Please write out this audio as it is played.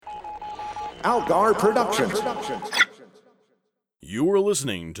Algar Productions. You are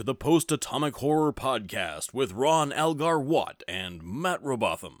listening to the Post-Atomic Horror Podcast with Ron Algar Watt and Matt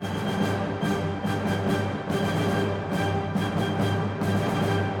Robotham.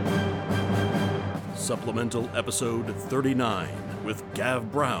 Supplemental Episode 39 with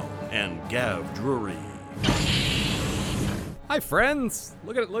Gav Brown and Gav Drury. Hi, friends!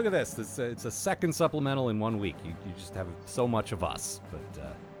 Look at this. It's a second supplemental in 1 week. You just have so much of us. But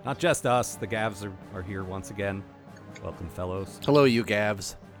not just us. The Gavs are here once again. Welcome, fellows. Hello, you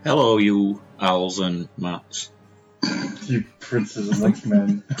Gavs. Hello, you owls and mats. You princes amongst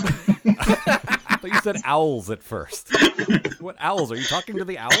men. I thought you said owls at first. What owls? Are you talking to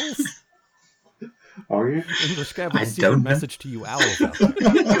the owls? Are you? English Gav with a secret message to you owls out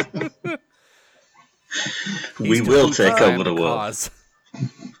there. We will take over the world.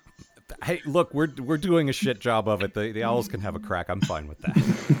 Hey, look, we're doing a shit job of it. The owls can have a crack. I'm fine with that.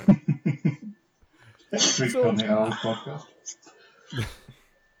 Next week on the Owls podcast.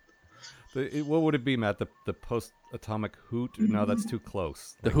 What would it be, Matt? The post-atomic hoot? No, that's too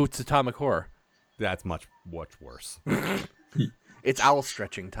close. The Hoot's Atomic Horror. That's much worse. It's owl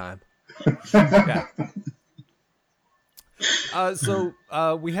stretching time. Yeah. So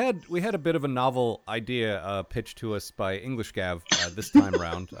we had a bit of a novel idea pitched to us by English Gav this time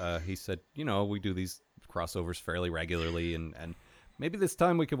around. He said, we do these crossovers fairly regularly, and maybe this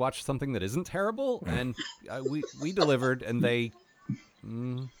time we could watch something that isn't terrible. And we delivered, and they,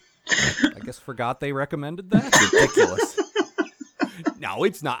 I guess, forgot they recommended that. Ridiculous. No,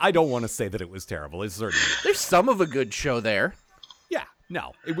 it's not. I don't want to say that it was terrible. It's certainly not. There's some of a good show there. Yeah,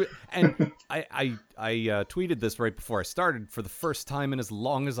 no. And I tweeted this right before I started. For the first time in as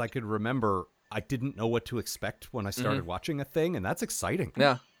long as I could remember, I didn't know what to expect when I started watching a thing, and that's exciting.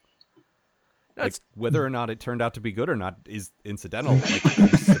 Yeah. Like, whether or not it turned out to be good or not is incidental. Like, I'm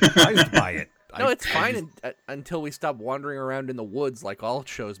surprised by it. No, it's fine until we stop wandering around in the woods like all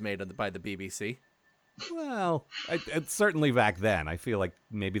shows made by the BBC. Well, it's certainly back then. I feel like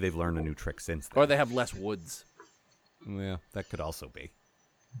maybe they've learned a new trick since then. Or they have less woods. Yeah, that could also be.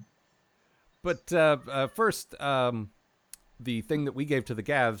 But first, the thing that we gave to the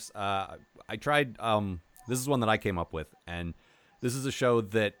Gavs, I tried, this is one that I came up with, and this is a show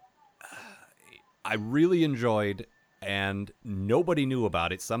that I really enjoyed, and nobody knew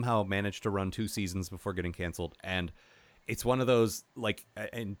about it. Somehow managed to run 2 seasons before getting canceled, and it's one of those, like,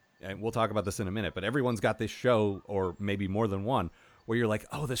 and we'll talk about this in a minute, but everyone's got this show, or maybe more than one, where you're like,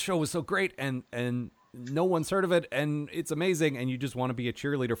 oh, this show was so great, and no one's heard of it, and it's amazing, and you just want to be a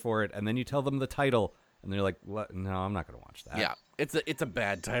cheerleader for it, and then you tell them the title, and they're like, "What? No, I'm not going to watch that." Yeah, it's a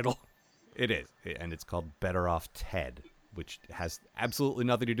bad title. It is, and it's called Better Off Ted, which has absolutely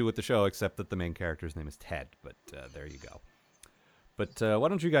nothing to do with the show, except that the main character's name is Ted, but there you go. But why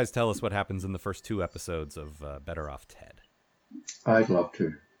don't you guys tell us what happens in the first 2 episodes of Better Off Ted? I'd love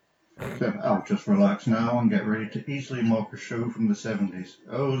to. So I'll just relax now and get ready to easily mock a show from the 70s.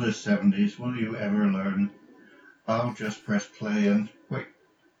 Oh, the 70s, will you ever learn? I'll just press play and...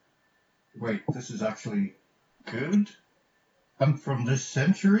 Wait, this is actually good? And from this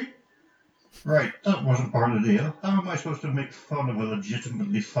century? Right, that wasn't part of the deal. How am I supposed to make fun of a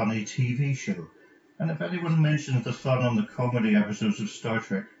legitimately funny TV show? And if anyone mentions the fun on the comedy episodes of Star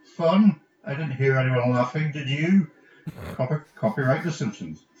Trek, fun? I didn't hear anyone laughing, did you? Copyright The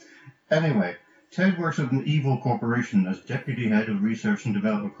Simpsons. Anyway, Ted works at an evil corporation as deputy head of Research and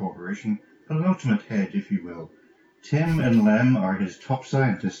Development Corporation, penultimate head, if you will. Tim and Lem are his top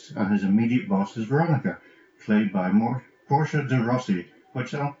scientists, and his immediate boss is Veronica, played by Portia de Rossi,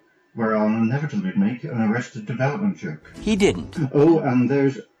 where I'll inevitably make an Arrested Development joke. He didn't. Oh, and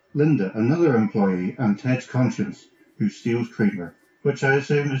there's Linda, another employee, and Ted's conscience, who steals creamer, which I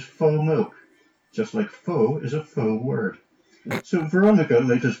assume is faux milk, just like faux is a faux word. So Veronica's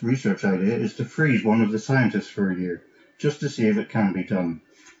latest research idea is to freeze one of the scientists for a year, just to see if it can be done.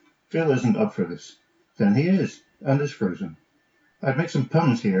 Phil isn't up for this. Then he is, and is frozen. I'd make some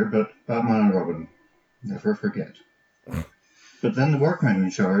puns here, but Batman and Robin. Never forget. But then the workmen in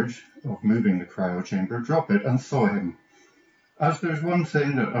charge of moving the cryo chamber drop it and thaw him. As there's one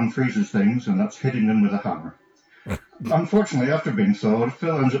thing that unfreezes things, and that's hitting them with a hammer. Unfortunately, after being thawed,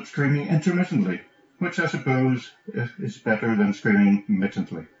 Phil ends up screaming intermittently, which I suppose is better than screaming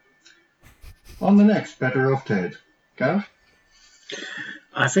mittently. On the next Better Off Ted. Gav?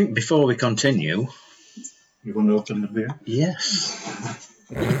 I think before we continue... You want to open the beer? Yes.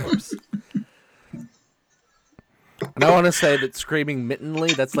 Of course. And I want to say that screaming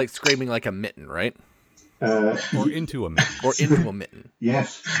mittenly, that's like screaming like a mitten, right? Or into a mitten. Or into a mitten.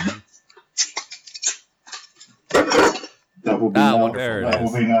 Yes. That will be now. wonderful. There it That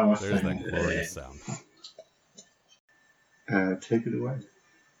is. will be now a There's thing. that glorious sound. Take it away.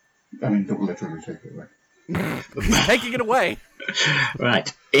 I mean, don't literally take it away. He's taking it away.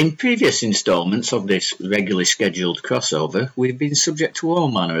 Right. In previous instalments of this regularly scheduled crossover, we've been subject to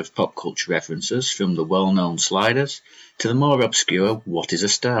all manner of pop culture references, from the well-known Sliders to the more obscure What is a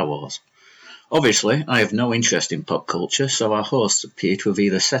Star Wars? Obviously, I have no interest in pop culture, so our hosts appear to have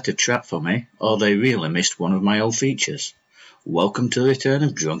either set a trap for me, or they really missed one of my old features. Welcome to the return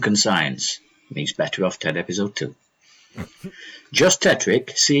of Drunken Science. Means Better Off Ted Episode 2. Just Tetrick,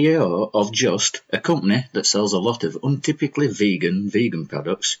 CEO of Just, a company that sells a lot of untypically vegan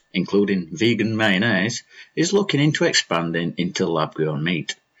products, including vegan mayonnaise, is looking into expanding into lab-grown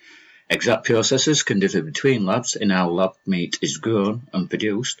meat. Exact processes can differ between labs in how lab meat is grown and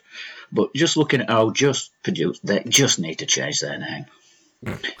produced, but just looking at how Just produced, they just need to change their name.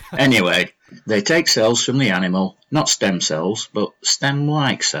 Anyway, they take cells from the animal, not stem cells, but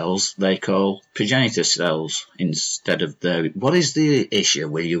stem-like cells they call progenitor cells instead of their... What is the issue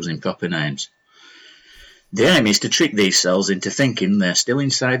with using proper names? The aim is to trick these cells into thinking they're still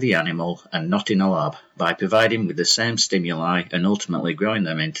inside the animal and not in a lab, by providing with the same stimuli and ultimately growing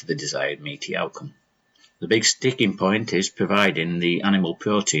them into the desired meaty outcome. The big sticking point is providing the animal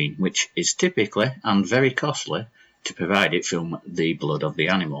protein, which is typically and very costly to provide it from the blood of the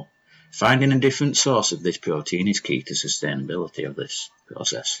animal. Finding a different source of this protein is key to sustainability of this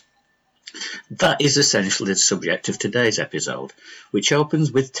process. That is essentially the subject of today's episode, which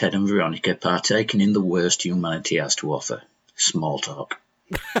opens with Ted and Veronica partaking in the worst humanity has to offer: small talk.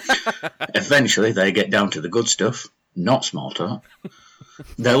 Eventually they get down to the good stuff, not small talk.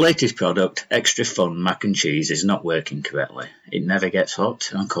 Their latest product, Extra Fun Mac and Cheese, is not working correctly. It never gets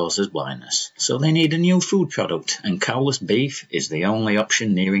hot and causes blindness. So they need a new food product, and cowless beef is the only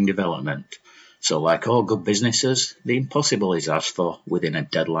option nearing development. So like all good businesses, the impossible is asked for within a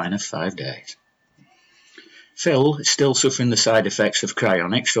deadline of 5 days. Phil is still suffering the side effects of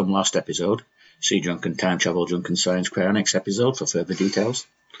cryonics from last episode. See Drunken Time Travel Drunken Science Cryonics episode for further details.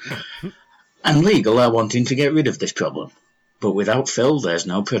 And Legal are wanting to get rid of this problem. But without Phil, there's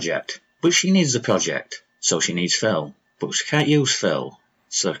no project. But she needs the project, so she needs Phil. But she can't use Phil,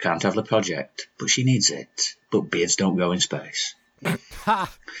 so can't have the project. But she needs it. But beards don't grow in space.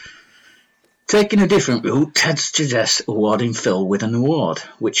 Ha! Taking a different route, Ted suggests awarding Phil with an award,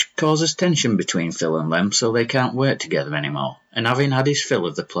 which causes tension between Phil and Lem, so they can't work together anymore. And having had his fill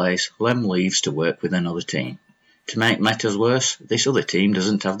of the place, Lem leaves to work with another team. To make matters worse, this other team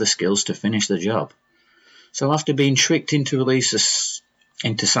doesn't have the skills to finish the job. So after being tricked into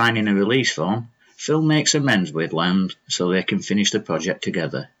signing a release form, Phil makes amends with Lem so they can finish the project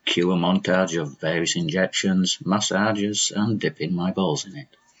together. Cue a montage of various injections, massages, and dipping my balls in it.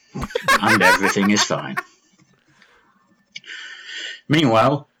 And everything is fine.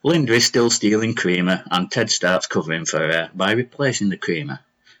 Meanwhile, Linda is still stealing creamer, and Ted starts covering for her by replacing the creamer.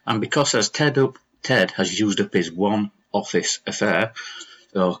 And because as Ted has used up his one office affair,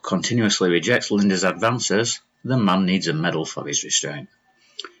 or continuously rejects Linda's advances, the man needs a medal for his restraint.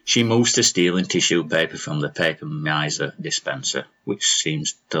 She moves to stealing tissue paper from the paper miser dispenser, which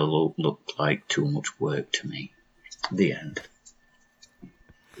seems to look like too much work to me. The end.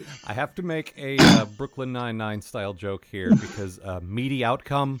 I have to make a Brooklyn Nine-Nine style joke here because meaty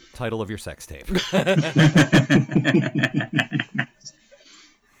outcome, title of your sex tape.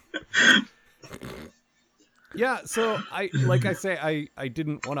 Yeah, so I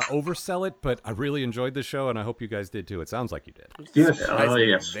didn't want to oversell it, but I really enjoyed the show, and I hope you guys did too. It sounds like you did. Yes,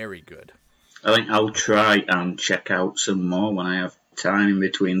 Surprisingly very good. I think I'll try and check out some more when I have time in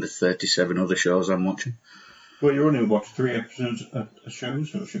between the 37 other shows I'm watching. Well, you only watch 3 episodes a show,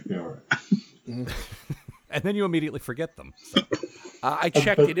 so it should be alright. And then you immediately forget them. So. I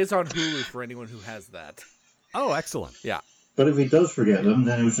checked. It is on Hulu for anyone who has that. Oh, excellent. Yeah. But if he does forget them,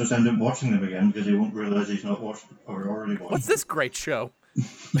 then he'll just end up watching them again because he won't realise he's not watched or already watched What's this great show?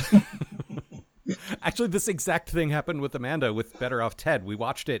 Actually, this exact thing happened with Amanda with Better Off Ted. We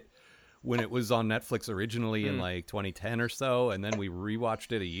watched it when it was on Netflix originally in like 2010 or so, and then we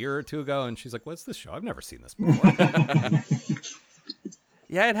rewatched it a year or two ago, and she's like, what's this show? I've never seen this before.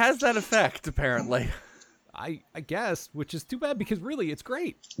 Yeah, it has that effect, apparently. I guess, which is too bad because really it's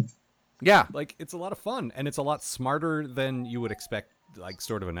great. Yeah. Like, it's a lot of fun, and it's a lot smarter than you would expect, like,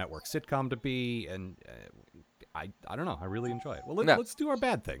 sort of a network sitcom to be, and I don't know. I really enjoy it. Well, let's do our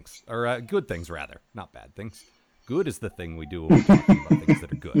bad things, or good things, rather. Not bad things. Good is the thing we do when we're talking about things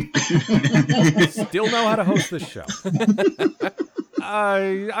that are good. Still know how to host this show.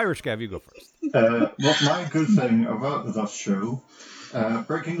 Irish Gav, you go first. Well, my good thing about that show,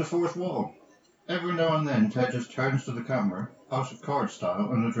 breaking the fourth wall. Every now and then, Ted just turns to the camera, House of Cards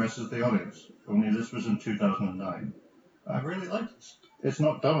style, and addresses the audience. Only this was in 2009. I really like this. It's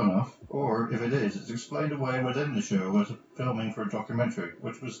not dumb enough, or if it is, it's explained away within the show as a filming for a documentary,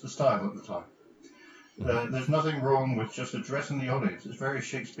 which was the style at the time. There's nothing wrong with just addressing the audience. It's very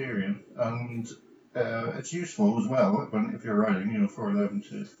Shakespearean, and it's useful as well if you're writing, for them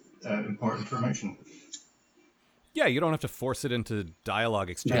to impart information. Yeah, you don't have to force it into dialogue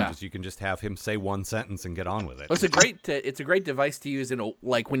exchanges. Yeah. You can just have him say one sentence and get on with it. Well, it's a great device to use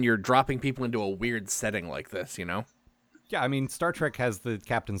when you're dropping people into a weird setting like this, Yeah, I mean, Star Trek has the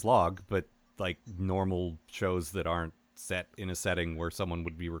captain's log, but like normal shows that aren't set in a setting where someone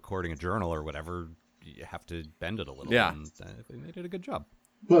would be recording a journal or whatever, you have to bend it a little. Yeah. And they made it a good job.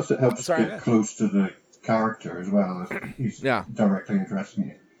 Plus, it helps get close to the character as well if he's directly addressing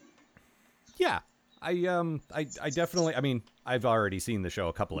you. Yeah. I definitely, I mean, I've already seen the show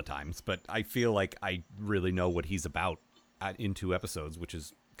a couple of times, but I feel like I really know what he's about in 2 episodes, which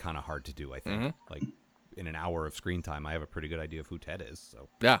is kind of hard to do, I think. Mm-hmm. Like, in an hour of screen time, I have a pretty good idea of who Ted is, so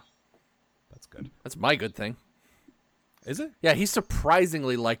Yeah. that's good. That's my good thing. Is it? Yeah, he's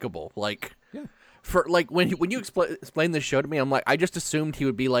surprisingly likable. Like, Yeah. for like when you explain this show to me, I'm like, I just assumed he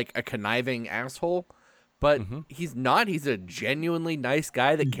would be like a conniving asshole, but he's not. He's a genuinely nice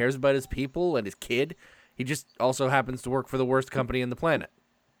guy that cares about his people and his kid. He just also happens to work for the worst company in the planet.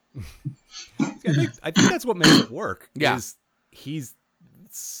 I think that's what makes it work. Yeah. Is he's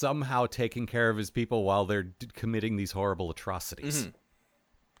somehow taking care of his people while they're committing these horrible atrocities.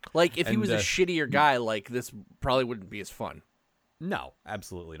 Like, if he was a And, shittier guy, like, this probably wouldn't be as fun. No,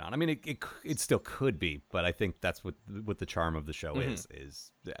 absolutely not. I mean, it still could be, but I think that's what the charm of the show is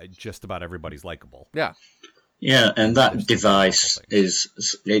just about everybody's likable. Yeah. Yeah, and that device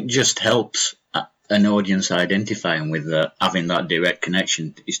it just helps an audience identifying with having that direct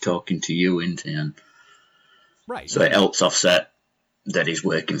connection. He's talking to you, isn't he? And right. so it helps offset that he's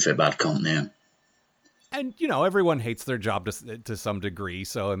working for bad company. And, everyone hates their job to some degree.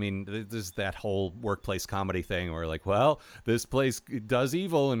 So, I mean, there's that whole workplace comedy thing where, like, well, this place does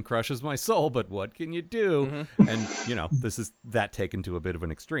evil and crushes my soul, but what can you do? And, this is that taken to a bit of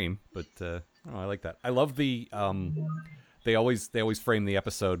an extreme. But I like that. I love the they always frame the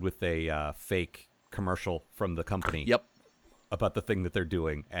episode with a fake commercial from the company. Yep. About the thing that they're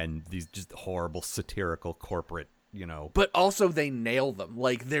doing, and these just horrible satirical corporate. But also they nail them.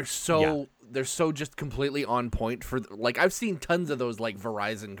 Like, they're so just completely on point for like, I've seen tons of those like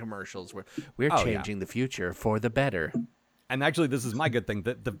Verizon commercials where we're changing the future for the better. And actually, this is my good thing.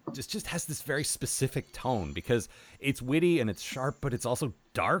 That it just has this very specific tone because it's witty and it's sharp, but it's also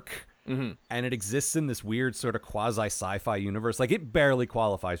dark. And it exists in this weird sort of quasi sci-fi universe. Like, it barely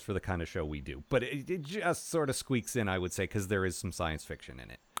qualifies for the kind of show we do, but it just sort of squeaks in, I would say, because there is some science fiction in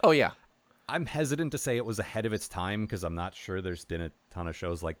it. Oh yeah. I'm hesitant to say it was ahead of its time because I'm not sure there's been a ton of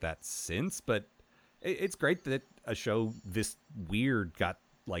shows like that since, but it's great that a show this weird got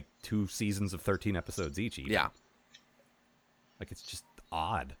like 2 seasons of 13 episodes each. Even. Yeah. Like, it's just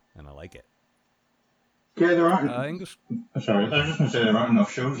odd, and I like it. Yeah, there aren't. English. Sorry, I was just going to say there aren't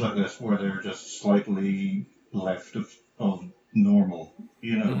enough shows like this where they're just slightly left of normal.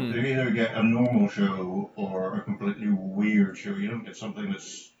 You either get a normal show or a completely weird show. You don't get something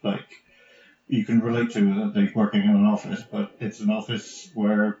that's like you can relate to that they're working in an office, but it's an office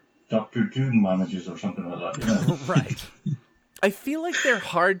where Dr. Doom manages or something like that. Right. I feel like they're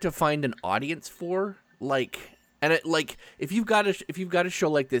hard to find an audience for. Like, and if you've got a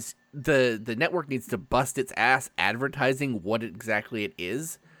show like this, the network needs to bust its ass advertising what exactly it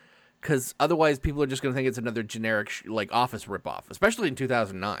is, because otherwise people are just going to think it's another generic like Office ripoff, especially in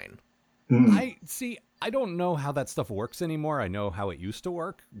 2009. I don't know how that stuff works anymore. I know how it used to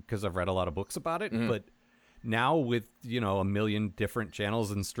work because I've read a lot of books about it, but now with, a million different channels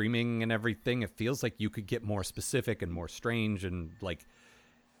and streaming and everything, it feels like you could get more specific and more strange, and like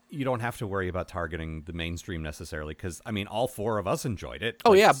you don't have to worry about targeting the mainstream necessarily because, I mean, all 4 of us enjoyed it.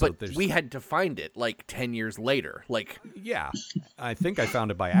 Oh, like, yeah, so but we had to find it like 10 years later. Like, yeah, I think I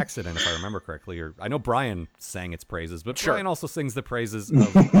found it by accident, if I remember correctly. Or I know Brian sang its praises, but Brian also sings the praises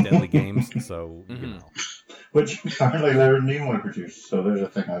of Deadly Games, so, Which apparently Larry Nimoy produced, so there's a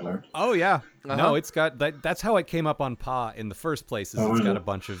thing I learned. Oh, yeah. No, it's got... That's how it came up on PA in the first place, is it's got a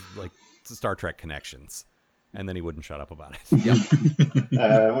bunch of, like, Star Trek connections. And then he wouldn't shut up about it. Yep.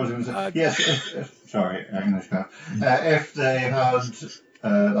 What was it? Yes, sorry, English guy. If they had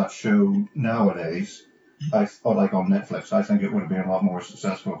that show nowadays, or like on Netflix, I think it would have been a lot more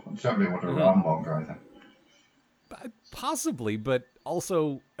successful. Certainly would have run longer, I think. Possibly, but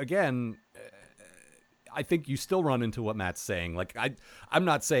also, again, I think you still run into what Matt's saying. Like, I'm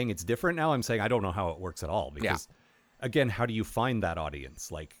not saying it's different now. I'm saying I don't know how it works at all. Because, again, how do you find that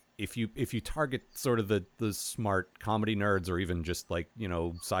audience? Like, if you target sort of the smart comedy nerds or even just, like, you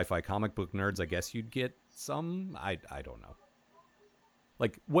know, sci-fi comic book nerds, I guess you'd get some. I don't know.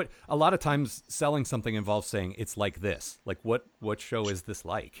 Like, what a lot of times selling something involves saying it's like this. Like, what show is this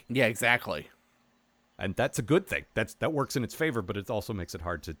like? Yeah, exactly. And that's a good thing. That works in its favor, but it also makes it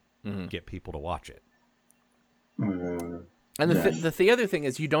hard to get people to watch it. And the other thing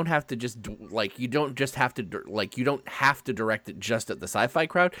is you don't have to you don't have to direct it just at the sci-fi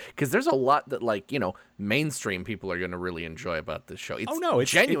crowd, because there's a lot that, like, you know, mainstream people are going to really enjoy about this show.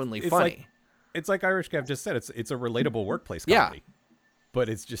 It's genuinely funny. It's like Irish Gav just said. It's a relatable workplace comedy. Yeah. But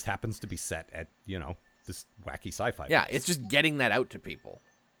it just happens to be set at, you know, this wacky sci-fi. Yeah, place. it's just getting that out to people.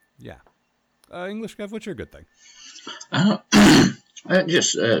 Yeah. English Gav, what's your good thing?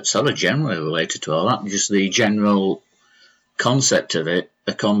 Just sort of generally related to all that. Just the general concept of it,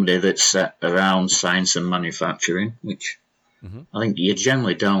 a comedy that's set around science and manufacturing, which I think you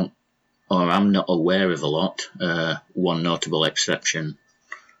generally don't, or I'm not aware of a lot. One notable exception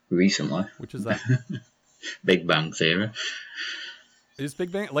recently. Which is that? Big Bang Theory. Is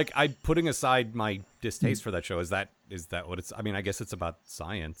Big Bang, like, I'm putting aside my distaste for that show. Is that what it's? I mean, I guess it's about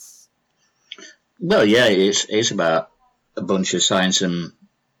science. Well, yeah, it's about a bunch of science and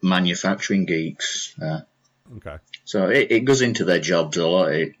manufacturing geeks. Okay. So it goes into their jobs a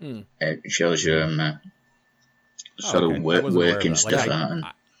lot. It shows you working stuff out. And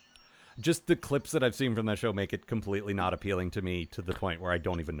just the clips that I've seen from that show make it completely not appealing to me, to the point where I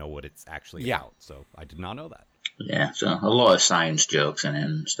don't even know what it's actually about. So I did not know that. Yeah, so a lot of science jokes in it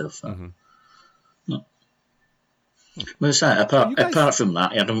and stuff. But apart from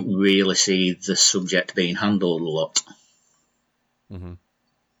that, I don't really see the subject being handled a lot.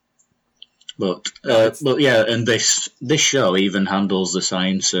 But yeah, and this show even handles the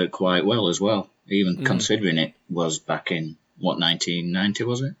science quite well as well, even considering it was back in, 1990,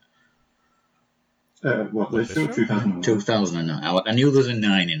 was it? This show? 2009. 2009. I knew there was a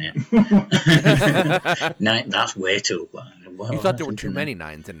 9 in it. 9, that's way too bad. You thought there were too many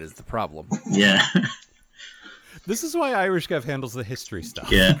 9s in it is the problem. Yeah. This is why Irish Gav handles the history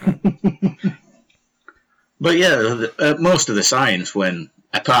stuff. Yeah. But yeah, most of the science,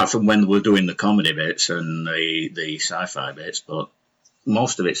 apart from when we're doing the comedy bits and the sci-fi bits, but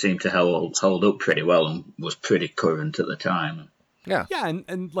most of it seemed to hold up pretty well and was pretty current at the time. Yeah,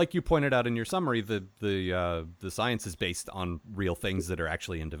 and like you pointed out in your summary, the science is based on real things that are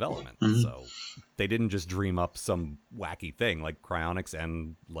actually in development. So they didn't just dream up some wacky thing. Like cryonics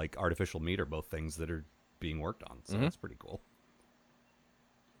and like artificial meat are both things that are being worked on. So that's pretty cool.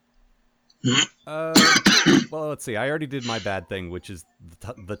 Well, let's see. I already did my bad thing, which is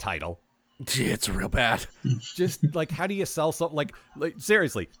the title. It's real bad. Just like, how do you sell something? Like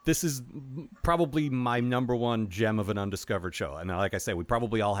seriously, this is probably my number one gem of an undiscovered show. And like I say, we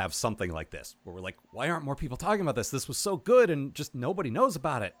probably all have something like this where we're like, why aren't more people talking about this? This was so good, and just nobody knows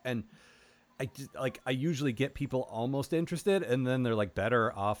about it. And I usually get people almost interested, and then they're like,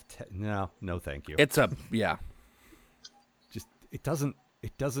 better off. No, thank you. Just it doesn't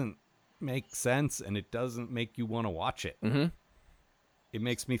make sense, and it doesn't make you want to watch it. It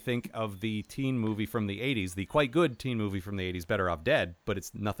makes me think of the teen movie from the 80s, the quite good teen movie from the 80s, Better Off Dead, but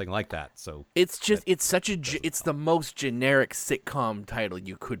it's nothing like that. So it's the most generic sitcom title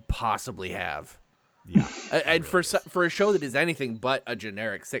you could possibly have. Yeah. And for a show that is anything but a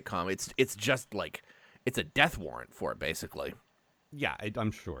generic sitcom, it's just like, it's a death warrant for it, basically. Yeah,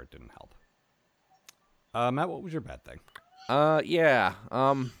 I'm sure it didn't help. Matt, what was your bad thing?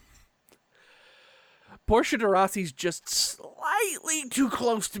 Portia de Rossi's just slightly too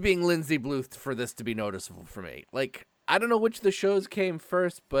close to being Lindsay Bluth for this to be noticeable for me. Like, I don't know which of the shows came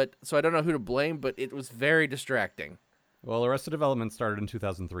first, so I don't know who to blame, but it was very distracting. Well, Arrested Development started in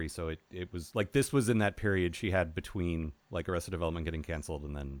 2003, so it was like, this was in that period she had between like Arrested Development getting canceled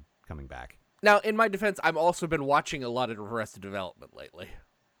and then coming back. Now, in my defense, I've also been watching a lot of Arrested Development lately.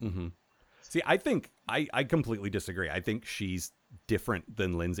 See, I think I completely disagree. I think she's different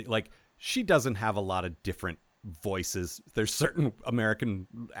than Lindsay. Like, she doesn't have a lot of different voices. There's certain American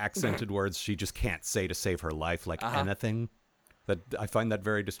accented words she just can't say to save her life, like anything. That I find that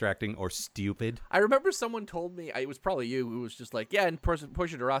very distracting or stupid. I remember someone told me, it was probably you, who was just like, yeah, and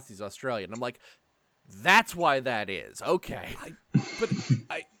Portia de Rossi's Australian. I'm like, that's why that is. Okay.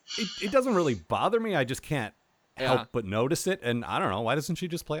 It doesn't really bother me. I just can't help but notice it. And I don't know, why doesn't she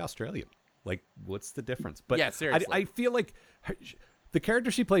just play Australian? Like, what's the difference? But yeah, seriously. I feel like the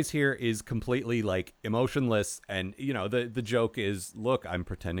character she plays here is completely like emotionless, and the joke is, look, I'm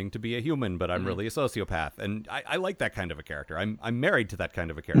pretending to be a human, but I'm really a sociopath, and I like that kind of a character. I'm married to that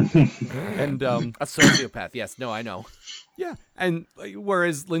kind of a character. And A sociopath, yes. No, I know. yeah, and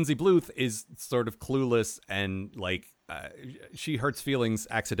whereas Lindsay Bluth is sort of clueless and like she hurts feelings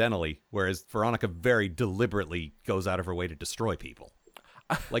accidentally, whereas Veronica very deliberately goes out of her way to destroy people.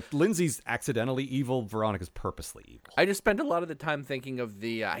 Like, Lindsay's accidentally evil, Veronica's purposely evil. I just spend a lot of the time thinking of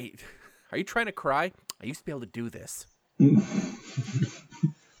the, are you trying to cry? I used to be able to do this.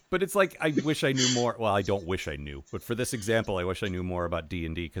 But it's like, I wish I knew more. Well, I don't wish I knew. But for this example, I wish I knew more about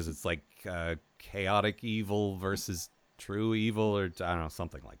D&D, because it's like chaotic evil versus true evil, or I don't know,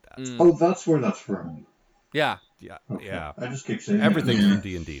 something like that. Oh, that's where that's from. Yeah. Yeah, Okay. yeah. I just keep saying Everything's from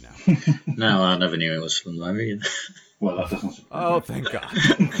D&D now. No, I never knew it was from there either. Well, that doesn't surprise Oh, me. thank God.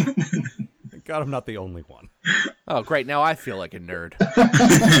 Thank God I'm not the only one. Oh, great. Now I feel like a nerd.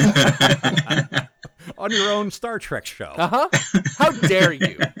 On your own Star Trek show. Uh-huh. How dare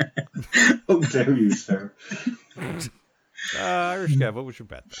you? How dare you, sir? Irish Kev, what was your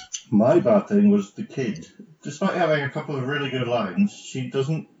bet then? My bad thing was the kid. Despite having a couple of really good lines, she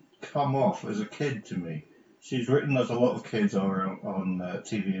doesn't come off as a kid to me. She's written, as a lot of kids are on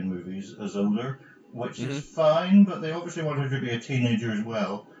TV and movies, as older, which is fine, but they obviously want her to be a teenager as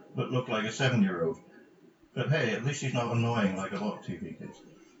well, but look like a 7-year-old. But hey, at least she's not annoying like a lot of TV kids.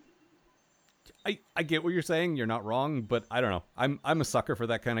 I get what you're saying. You're not wrong, but I don't know. I'm a sucker for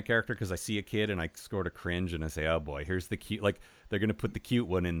that kind of character, because I see a kid and I sort of cringe and I say, oh boy, here's the cute. Like, they're going to put the cute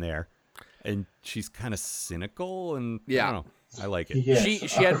one in there. And she's kind of cynical, and I don't know. I like it. Yes,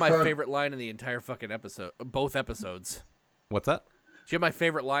 She had my favorite line in the entire fucking episode. Both episodes. What's that? She had my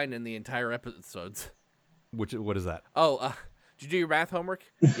favorite line in the entire episodes. What is that? Oh, did you do your math homework?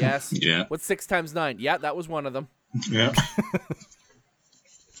 Yes. Yeah. What's 6 times 9? Yeah, that was one of them. Yeah.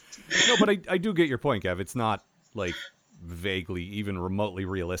 No, but I do get your point, Kev. It's not like vaguely, even remotely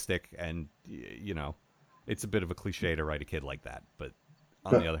realistic, and it's a bit of a cliche to write a kid like that. But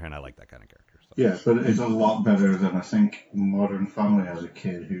on the other hand, I like that kind of character. So. Yeah, but it's a lot better than, I think, Modern Family has a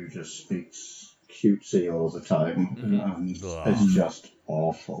kid who just speaks cutesy all the time, and it's just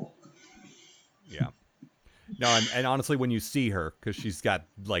awful. Yeah. No, and honestly, when you see her, because she's got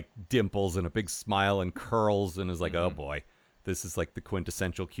like dimples and a big smile and curls, and is like, oh boy, this is like the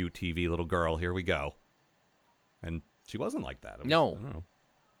quintessential cute TV little girl. Here we go. And she wasn't like that. No. I don't know.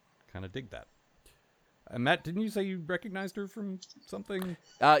 Kind of dig that. Matt, didn't you say you recognized her from something?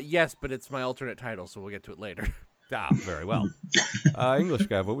 Yes, but it's my alternate title, so we'll get to it later. Very well. English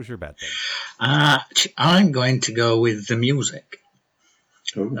guy, what was your bet then? I'm going to go with the music.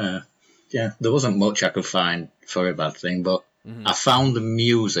 Oh. Yeah, there wasn't much I could find for a bad thing, but I found the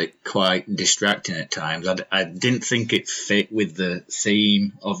music quite distracting at times. I didn't think it fit with the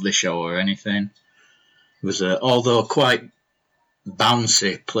theme of the show or anything. It was, although quite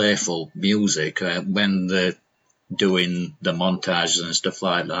bouncy, playful music, when they're doing the montages and stuff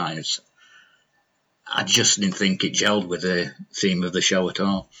like that. I just didn't think it gelled with the theme of the show at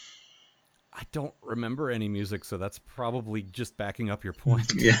all. I don't remember any music, so that's probably just backing up your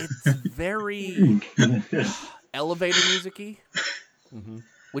point. Yeah. It's very elevator music-y,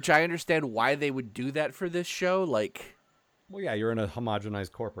 which I understand why they would do that for this show. Like, Well, yeah, you're in a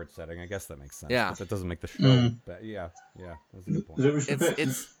homogenized corporate setting. I guess that makes sense. Yeah. But that doesn't make the show. Yeah, that's a good point. There was the bit,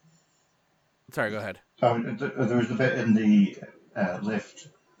 it's. Sorry, go ahead. there was the bit in the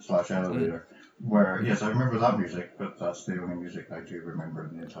lift/elevator where, yes, I remember that music, but that's the only music I do remember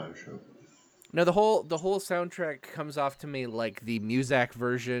in the entire show. No, the whole soundtrack comes off to me like the Muzak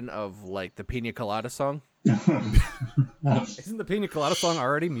version of like the Pina Colada song. Isn't the Pina Colada song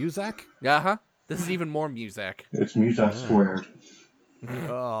already Muzak? Uh-huh. This is even more Muzak. It's music squared.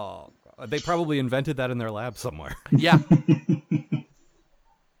 Oh, they probably invented that in their lab somewhere. Yeah.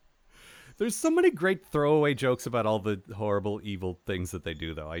 There's so many great throwaway jokes about all the horrible, evil things that they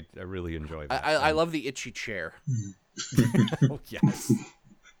do, though. I really enjoy that. I love the itchy chair. Oh, yes.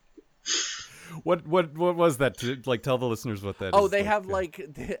 What was that? Tell the listeners what that is. Oh, they have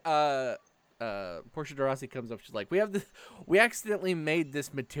Portia de Rossi comes up. She's like, we accidentally made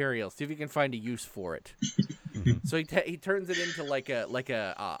this material. See if you can find a use for it. So he turns it into like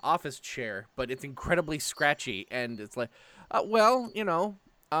a office chair, but it's incredibly scratchy, and it's like,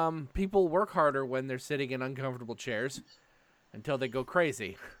 people work harder when they're sitting in uncomfortable chairs until they go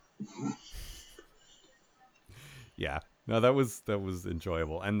crazy. Yeah. No, that was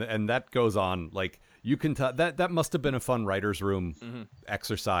enjoyable, and that goes on. Like, you can tell that must have been a fun writer's room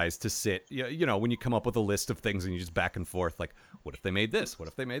exercise to sit. When you come up with a list of things and you just back and forth, like, What if they made this? What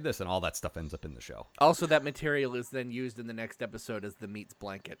if they made this? And all that stuff ends up in the show. Also, that material is then used in the next episode as the meat's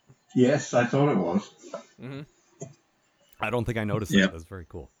blanket. Yes, I thought it was. Mm-hmm. I don't think I noticed that. That's very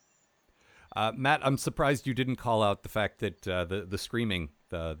cool. Matt, I'm surprised you didn't call out the fact that the screaming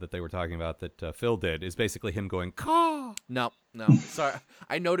that they were talking about that Phil did is basically him going, caw! No. Sorry.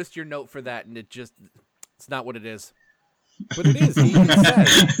 I noticed your note for that, and it's not what it is. But it is. He even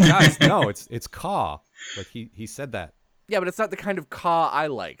says, guys, no, it's caw. Like, he said that. Yeah, but it's not the kind of caw I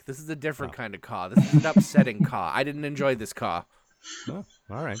like. This is a different kind of caw. This is an upsetting caw. I didn't enjoy this caw. Oh,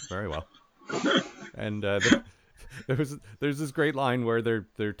 all right, very well. And there's this great line where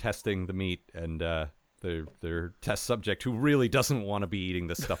they're testing the meat, and their test subject, who really doesn't want to be eating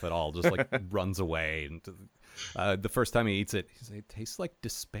this stuff at all, just like runs away. And the first time he eats it, he's like, it tastes like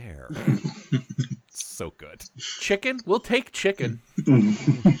despair. It's so good. Chicken? We'll take chicken.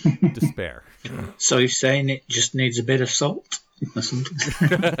 Despair. So you're saying it just needs a bit of salt or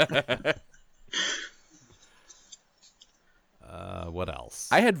something? What else?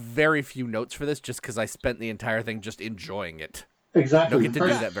 I had very few notes for this just because I spent the entire thing just enjoying it. Exactly. Don't get to do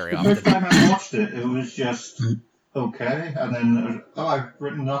that very The often. first time I watched it, it was just okay, and then I've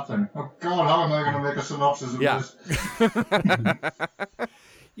written nothing. Oh God, how am I going to make a synopsis of this?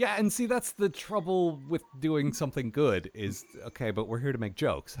 Yeah, and see, that's the trouble with doing something good is, okay, but we're here to make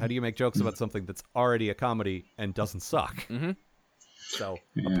jokes. How do you make jokes about something that's already a comedy and doesn't suck? Mm-hmm. So,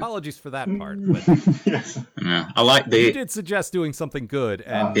 apologies for that part. But Yes. Yeah, I like you the. did suggest doing something good,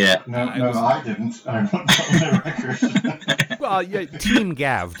 and No, I didn't. I want the record. well, yeah, Team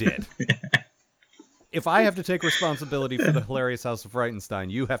Gav did. If I have to take responsibility for the hilarious House of Frightenstein,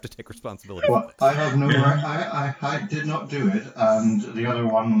 you have to take responsibility for Well, this. I have no. I did not do it, and the other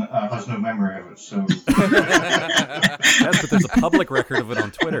one has no memory of it. So. Yes, but there's a public record of it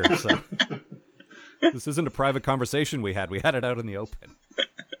on Twitter, so this isn't a private conversation we had. We had it out in the open.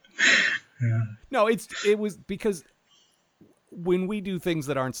 Yeah. No, it was because when we do things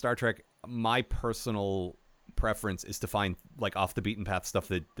that aren't Star Trek, my personal preference is to find like off the beaten path stuff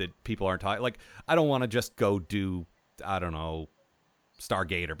that people aren't talking. Like, I don't want to just go do, I don't know,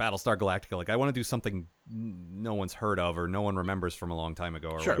 Stargate or Battlestar Galactica. Like, I want to do something no one's heard of or no one remembers from a long time ago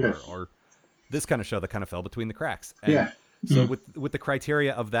or whatever. Yes. Or this kind of show that kind of fell between the cracks. And Yeah. so with the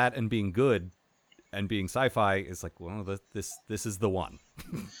criteria of that and being good and being sci-fi, it's like, well, this is the one.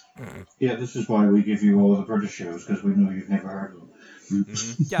 Yeah, this is why we give you all the British shows, because we know you've never heard of them.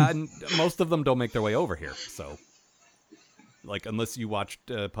 Yeah, and most of them don't make their way over here. So, like, unless you watched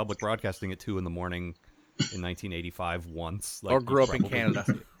public broadcasting at 2 a.m. in 1985 once, like, Or grew you up in probably Canada.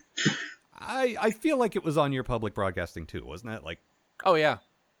 missed it. I feel like it was on your public broadcasting too, wasn't it? Like Oh, yeah.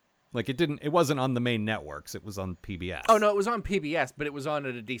 it wasn't on the main networks. It was on PBS. Oh, no, it was on PBS, but it was on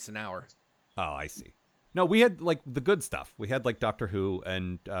at a decent hour. Oh, I see. No, we had like the good stuff. We had like Doctor Who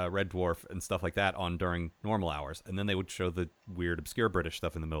and Red Dwarf and stuff like that on during normal hours, and then they would show the weird, obscure British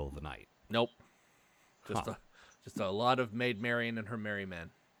stuff in the middle of the night. Nope. Just a lot of Maid Marian and her merry men.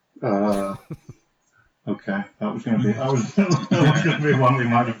 Okay, that was going to be one we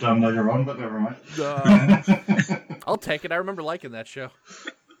might have done later on, but never mind. I'll take it. I remember liking that show.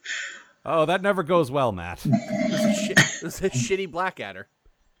 Oh, that never goes well, Matt. It was a shitty Blackadder.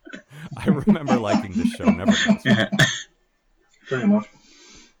 I remember liking this show. Never goes well. Pretty much.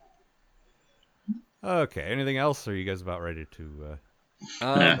 Okay, anything else? Or are you guys about ready to...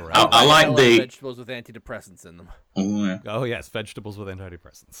 I like the vegetables with antidepressants in them. Oh, yes, vegetables with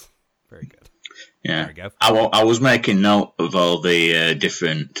antidepressants. Very good. Yeah, Sorry, Gav. I was making note of all the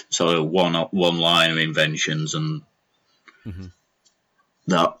different sort of one-liner inventions and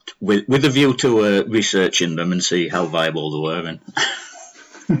that, with a view to researching them and see how viable they were.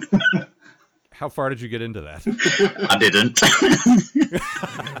 And How far did you get into that? I didn't.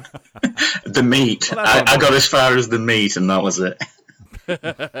 The meat. Well, I got as far as the meat, and that was it.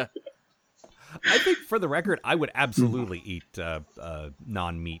 I think, for the record, I would absolutely eat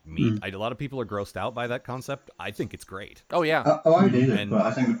non-meat meat. A lot of people are grossed out by that concept. I think it's great. Oh, yeah. I did it, And- but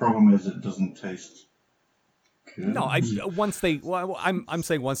I think the problem is it doesn't taste good. No, I'm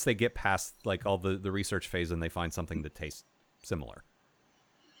saying once they get past like all the research phase and they find something that tastes similar.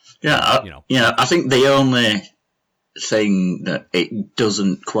 Yeah, I think the only thing that it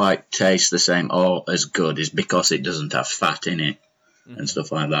doesn't quite taste the same or as good is because it doesn't have fat in it and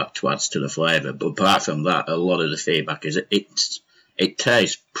stuff like that to add to the flavour. But apart from that, a lot of the feedback is it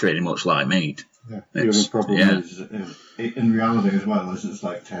tastes pretty much like meat. Yeah. The other problem is, in reality as well, is it's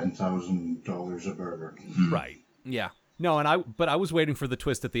like $10,000 a burger. Right. Yeah. No, but I was waiting for the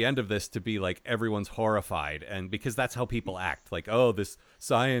twist at the end of this to be like everyone's horrified, and because that's how people act. Like, oh, this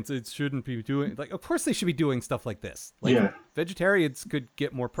science, it shouldn't be doing. Like, of course they should be doing stuff like this. Like, vegetarians could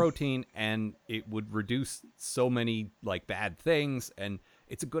get more protein, and it would reduce so many like bad things, and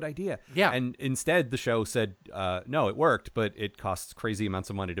it's a good idea. Yeah. And instead, the show said, no, it worked, but it costs crazy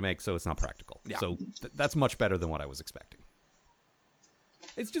amounts of money to make, so it's not practical. Yeah. So that's much better than what I was expecting.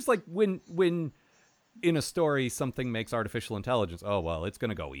 It's just like when in a story something makes artificial intelligence, oh, well, it's going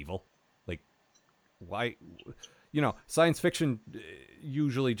to go evil. Like, why? You know, science fiction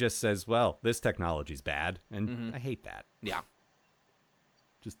usually just says, well, this technology's bad, and I hate that. Yeah.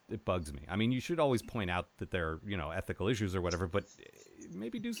 Just, it bugs me. I mean, you should always point out that there are, ethical issues or whatever, but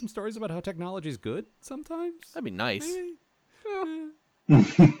maybe do some stories about how technology is good sometimes. That'd be nice.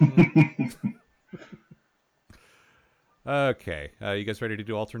 Okay. You guys ready to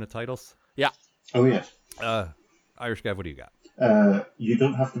do alternate titles? Yeah. Oh, yes. Irish Gav, what do you got? You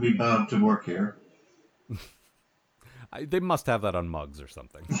don't have to be bad to work here. They must have that on mugs or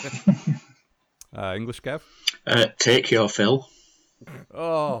something. English Gav? Take your fill.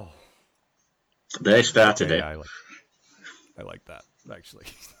 Oh. They started it. I like that, actually.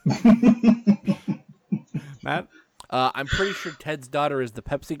 Matt? I'm pretty sure Ted's daughter is the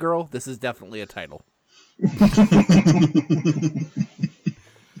Pepsi girl. This is definitely a title.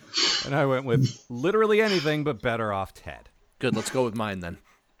 And I went with literally anything but Better Off Ted. Good, let's go with mine then.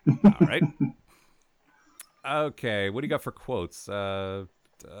 All right. Okay, what do you got for quotes? English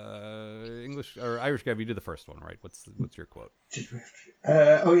or Irish Gav, you do the first one, right? What's your quote?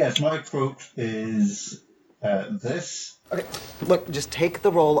 Oh, yes, my quote is this. Okay, look, just take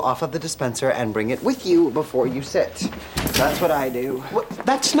the roll off of the dispenser and bring it with you before you sit. That's what I do. Well,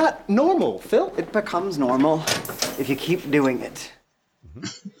 that's not normal, Phil. It becomes normal if you keep doing it.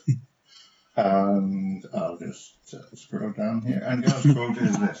 And I'll just scroll down here. And Gav's quote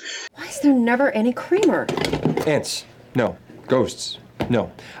is this. Why is there never any creamer? Ants. No. Ghosts.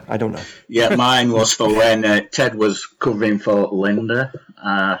 No. I don't know. Yeah, mine was for when Ted was covering for Linda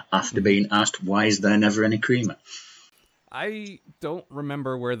after being asked, why is there never any creamer? I don't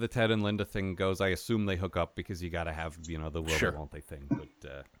remember where the Ted and Linda thing goes. I assume they hook up because you got to have, the will they won't they thing. But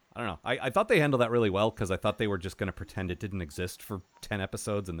I don't know. I thought they handled that really well because I thought they were just going to pretend it didn't exist for 10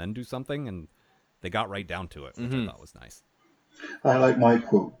 episodes and then do something, and they got right down to it, which I thought was nice. I like my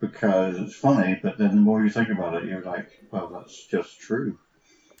quote because it's funny, but then the more you think about it, you're like, well, that's just true.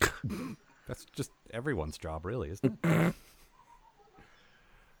 That's just everyone's job, really, isn't it?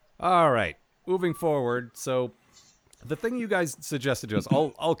 All right. Moving forward, so the thing you guys suggested to us,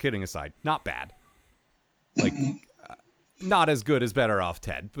 all kidding aside, not bad. Like, not as good as Better Off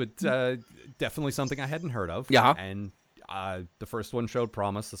Ted, but definitely something I hadn't heard of. Yeah. And the first one showed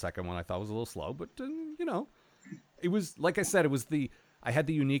promise. The second one I thought was a little slow, but, it was, like I said, I had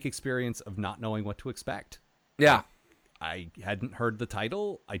the unique experience of not knowing what to expect. Yeah. I hadn't heard the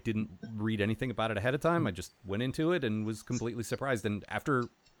title. I didn't read anything about it ahead of time. I just went into it and was completely surprised. And after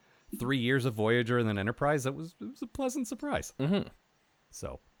 3 years of Voyager and then Enterprise, it was a pleasant surprise. Mm-hmm.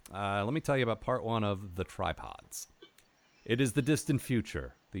 So let me tell you about part one of The Tripods. It is the distant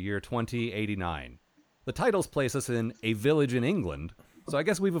future, the year 2089. The titles place us in a village in England, so I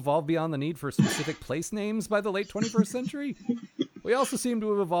guess we've evolved beyond the need for specific place names by the late 21st century. We also seem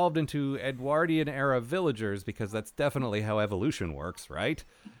to have evolved into Edwardian-era villagers, because that's definitely how evolution works, right?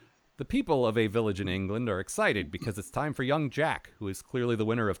 The people of a village in England are excited because it's time for young Jack, who is clearly the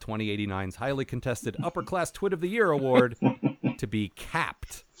winner of 2089's highly contested Upper Class Twit of the Year award, to be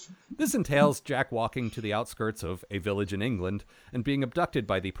capped. This entails Jack walking to the outskirts of a village in England and being abducted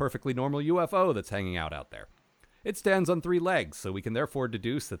by the perfectly normal UFO that's hanging out there. It stands on 3 legs, so we can therefore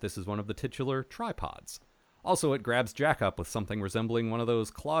deduce that this is one of the titular tripods. Also, it grabs Jack up with something resembling one of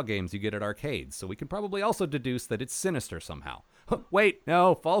those claw games you get at arcades, so we can probably also deduce that it's sinister somehow. Wait,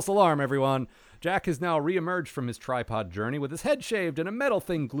 no, false alarm, everyone. Jack has now re-emerged from his tripod journey with his head shaved and a metal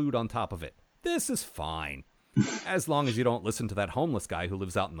thing glued on top of it. This is fine. As long as you don't listen to that homeless guy who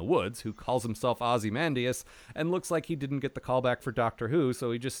lives out in the woods, who calls himself Ozymandias, and looks like he didn't get the callback for Doctor Who,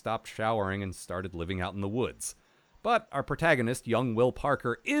 so he just stopped showering and started living out in the woods. But our protagonist, young Will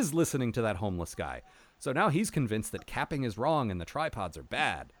Parker, is listening to that homeless guy, so now he's convinced that capping is wrong and the tripods are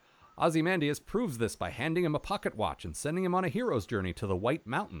bad. Ozymandias proves this by handing him a pocket watch and sending him on a hero's journey to the White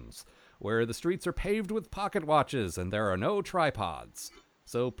Mountains, where the streets are paved with pocket watches and there are no tripods.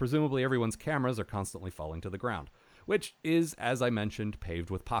 So presumably everyone's cameras are constantly falling to the ground, which is, as I mentioned,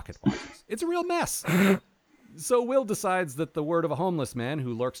 paved with pocket watches. It's a real mess. So Will decides that the word of a homeless man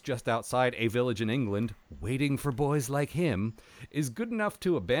who lurks just outside a village in England, waiting for boys like him, is good enough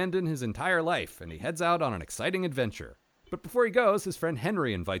to abandon his entire life, and he heads out on an exciting adventure. But before he goes, his friend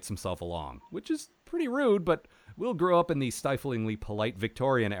Henry invites himself along, which is pretty rude, but Will grew up in the stiflingly polite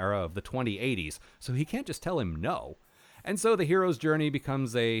Victorian era of the 2080s, so he can't just tell him no. And so the hero's journey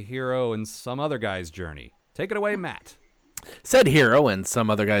becomes a hero and some other guy's journey. Take it away, Matt. Said hero and some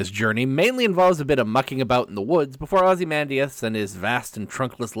other guy's journey mainly involves a bit of mucking about in the woods before Ozymandias and his vast and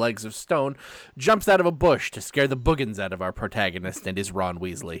trunkless legs of stone jumps out of a bush to scare the boogans out of our protagonist and his Ron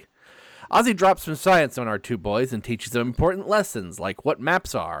Weasley. Ozzy drops some science on our two boys and teaches them important lessons like what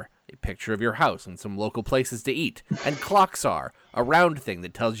maps are, a picture of your house and some local places to eat, and clocks are, a round thing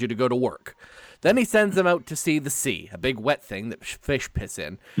that tells you to go to work. Then he sends them out to see the sea, a big wet thing that fish piss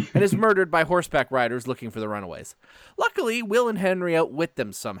in, and is murdered by horseback riders looking for the runaways. Luckily, Will and Henry outwit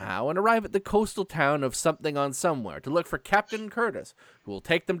them somehow and arrive at the coastal town of something on somewhere to look for Captain Curtis, who will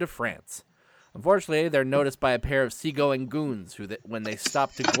take them to France. Unfortunately, they're noticed by a pair of seagoing goons when they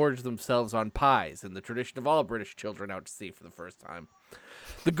stop to gorge themselves on pies, in the tradition of all British children out to sea for the first time.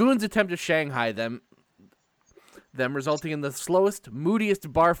 The goons attempt to Shanghai them resulting in the slowest,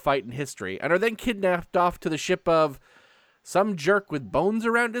 moodiest bar fight in history, and are then kidnapped off to the ship of some jerk with bones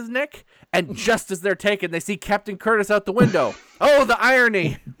around his neck, and just as they're taken, they see Captain Curtis out the window. Oh, the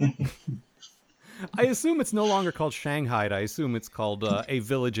irony! I assume it's no longer called Shanghai. I assume it's called A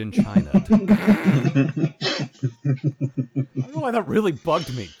Village in China. I don't know why that really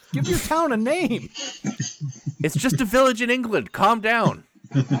bugged me. Give your town a name. It's just a village in England. Calm down.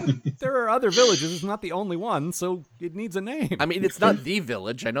 There are other villages. It's not the only one, so it needs a name. I mean, it's not the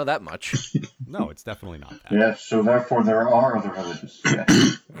village. I know that much. No, it's definitely not that. Yes, so therefore there are other villages.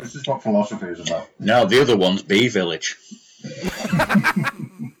 Yes. This is what philosophy is about. No, the other one's B Village.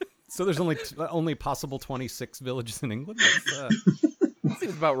 So there's only possible 26 villages in England?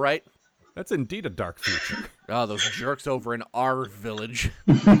 Seems about right. That's indeed a dark future. Oh, those jerks over in our village.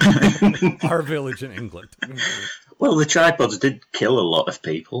 Our village in England. Well, the tripods did kill a lot of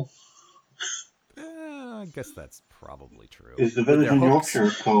people. I guess that's probably true. Is the village in Yorkshire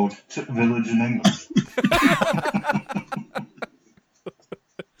called Village in England?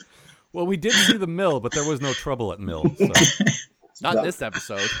 Well, we did see the mill, but there was no trouble at mill. So. Not in this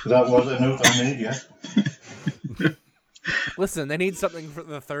episode. That was a note I made, yes. Listen, they need something for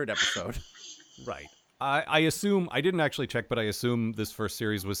the third episode. Right. I assume, I didn't actually check, but I assume this first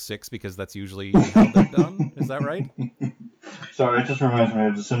series was 6 because that's usually how they're done. Is that right? Sorry, it just reminds me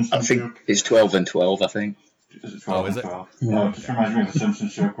of the Simpsons I think joke. it's 12 and 12, I think. Is it 12 is and it? 12? No, it just reminds me of the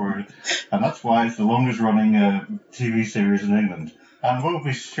Simpsons joke where, and that's why it's the longest running TV series in England. And we'll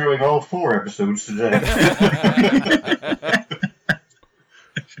be showing all 4 episodes today.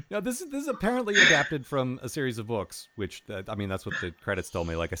 Now, this is apparently adapted from a series of books, which, I mean, that's what the credits told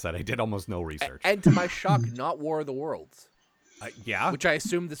me. Like I said, I did almost no research. And to my shock, not War of the Worlds. Yeah? Which I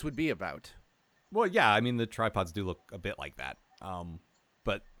assumed this would be about. Well, yeah, I mean, the tripods do look a bit like that.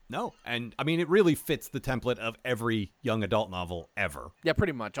 But no. And, I mean, it really fits the template of every young adult novel ever. Yeah,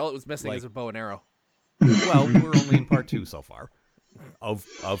 pretty much. All it was missing is a bow and arrow. Well, we're only in part 2 so far. Of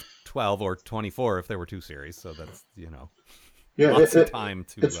 12 or 24 if there were 2 series, so that's, Yeah, lots of time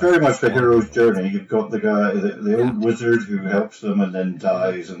to... It's very much the hero's journey. You've got the guy, the old wizard who helps them and then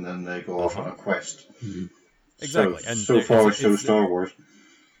dies, and then they go off on a quest. Mm-hmm. Exactly. So far, it's Star Wars.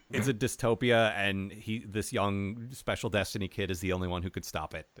 It's a dystopia, and this young Special Destiny kid is the only one who could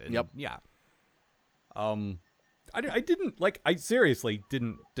stop it. And, yep. Yeah. I didn't, I seriously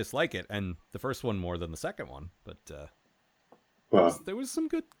didn't dislike it, and the first one more than the second one, but... there was some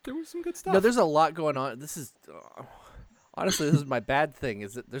good stuff. No, there's a lot going on. This is... honestly, this is my bad thing,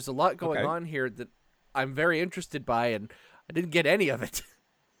 is that there's a lot going on here that I'm very interested by, and I didn't get any of it.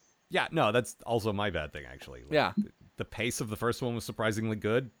 Yeah, no, that's also my bad thing, actually. Yeah. The pace of the first one was surprisingly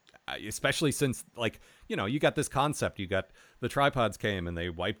good, especially since, you got this concept. You got the tripods came, and they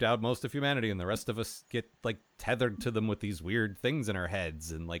wiped out most of humanity, and the rest of us get, tethered to them with these weird things in our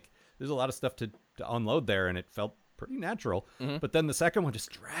heads, and, there's a lot of stuff to unload there, and it felt pretty natural. Mm-hmm. But then the second one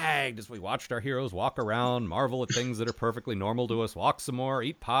just dragged as we watched our heroes walk around, marvel at things that are perfectly normal to us, walk some more,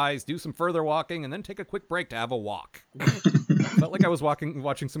 eat pies, do some further walking, and then take a quick break to have a walk. Felt like I was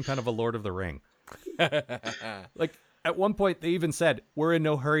watching some kind of a Lord of the Ring. At one point, they even said, we're in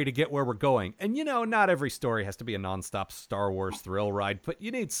no hurry to get where we're going. And, not every story has to be a nonstop Star Wars thrill ride, but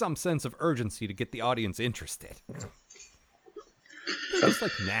you need some sense of urgency to get the audience interested. They're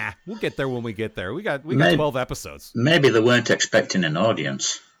just nah, we'll get there when we get there. We got 12 episodes. Maybe they weren't expecting an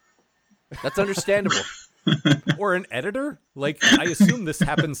audience. That's understandable. Or an editor? I assume this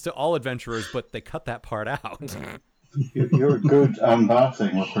happens to all adventurers, but they cut that part out. Your good and bad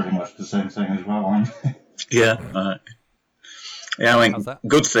thing were pretty much the same thing as well, aren't they? Yeah. Yeah, I mean,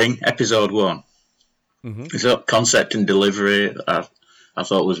 good thing, episode 1. So concept and delivery, I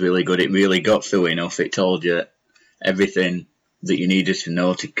thought was really good. It really got through enough. It told you everything that you needed to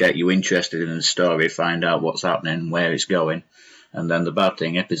know to get you interested in the story, find out what's happening, where it's going. And then the bad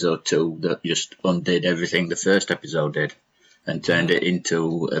thing, episode 2, that just undid everything the first episode did and turned it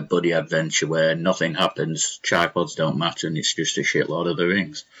into a buddy adventure where nothing happens, tripods don't matter, and it's just a shitload of the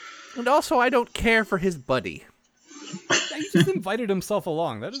rings. And also, I don't care for his buddy. He just invited himself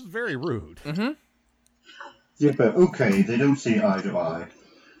along. That is very rude. Yeah, but okay, they don't see eye to eye.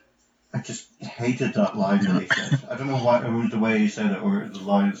 I just hated that line that he said. I don't know why, it was the way he said it or the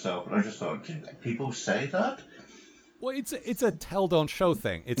line itself, but I just thought, did people say that? Well, it's a tell don't show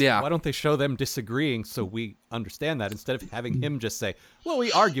thing. It's Yeah. Why don't they show them disagreeing so we understand that instead of having him just say, "Well,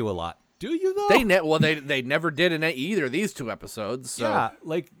 we argue a lot." Do you though? They never did in either of these 2 episodes. So. Yeah,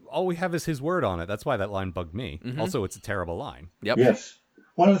 like all we have is his word on it. That's why that line bugged me. Also, it's a terrible line. Yep. Yes.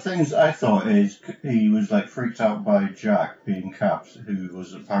 One of the things I thought is he was like freaked out by Jack being capped, who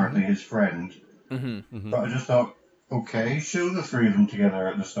was apparently his friend. But I just thought, okay, show the 3 of them together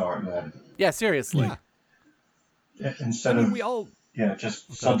at the start then. Yeah, seriously. Yeah. Instead I mean, of, we all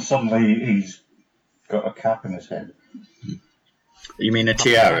just suddenly he's got a cap in his head. You mean a pop a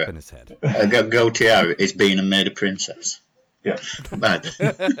cap tiara? in his head. A go tiara is being made a princess. Yeah. Bad.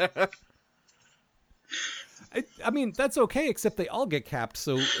 I mean, that's okay, except they all get capped,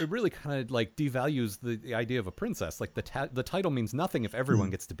 so it really kind of like devalues the idea of a princess. Like the title means nothing if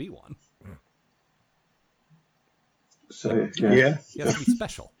everyone gets to be one. So, Yeah. He has to be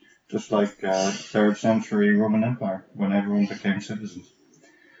special. just like 3rd century Roman Empire, when everyone became citizens.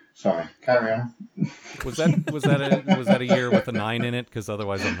 Sorry, carry on. Was that a year with a 9 in it? Because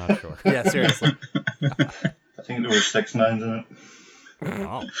otherwise, I'm not sure. Yeah, seriously. I think there were 6 9s in it.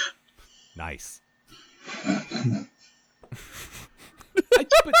 Oh, nice.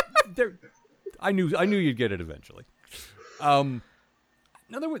 I knew you'd get it eventually. No,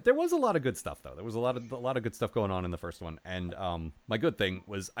 there was a lot of good stuff though. There was a lot of good stuff going on in the first one, and my good thing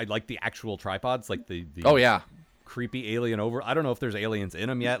was I liked the actual tripods, like the Oh yeah. creepy alien over. I don't know if there's aliens in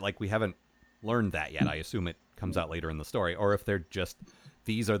them yet. Like we haven't learned that yet. I assume it comes out later in the story, or if they're just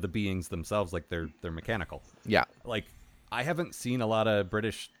these are the beings themselves, like they're mechanical. Yeah. Like I haven't seen a lot of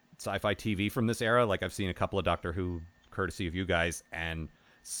British sci-fi TV from this era. Like I've seen a couple of Doctor Who, courtesy of you guys, and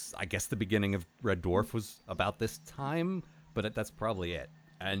I guess the beginning of Red Dwarf was about this time, but that's probably it.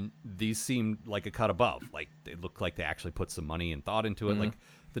 And these seemed like a cut above. Like they looked like they actually put some money and thought into it. Like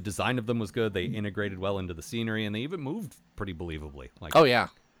the design of them was good. They integrated well into the scenery, and they even moved pretty believably. Like, Oh yeah.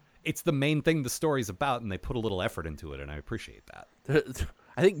 it's the main thing the story's about, and they put a little effort into it, and I appreciate that.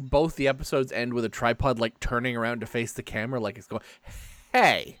 I think both the episodes end with a tripod like turning around to face the camera, like it's going,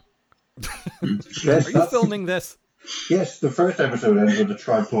 "Hey." Yes, Are you filming this? Yes, the first episode ends with a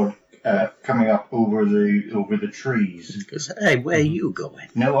tripod coming up over the trees. Because, hey, where are you going?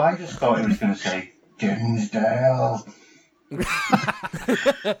 No, I just thought it was going to say Dinsdale.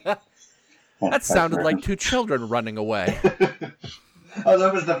 That sounded like 2 children running away. Oh,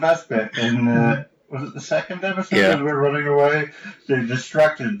 that was the best bit in. Was it the second episode? Yeah. As we're running away, they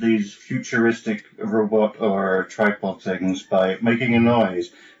distracted these futuristic robot or tripod things by making a noise.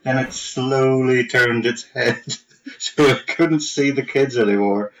 Then it slowly turned its head so it couldn't see the kids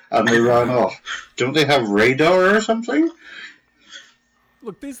anymore, and they ran off. Don't they have radar or something?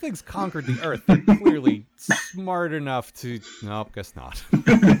 Look, these things conquered the Earth. They're clearly smart enough to... Nope, guess not.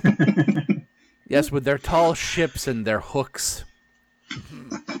 Yes, with their tall ships and their hooks.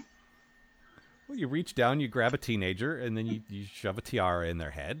 Well, you reach down, you grab a teenager, and then you shove a tiara in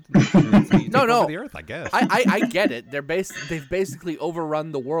their head. No. Over the Earth, I guess. I get it. They've basically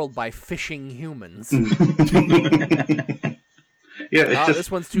overrun the world by fishing humans. Yeah, it's just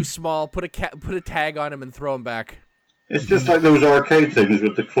This one's too small. Put a tag on him and throw him back. it's just like those arcade things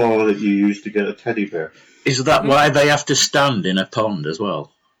with the claw that you use to get a teddy bear. Is that why they have to stand in a pond as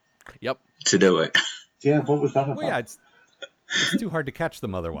well Yep. to do it? Yeah, what was that about? Well, yeah, it's too hard to catch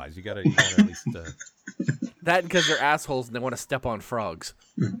them otherwise. You gotta at least... That because they're assholes and they want to step on frogs.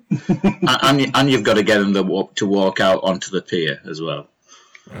 and you've got to get them to walk out onto the pier as well.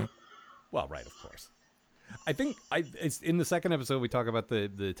 Well, right, of course. I think it's in the second episode we talk about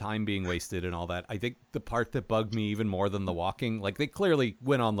the time being wasted and all that. I think the part that bugged me even more than the walking, like they clearly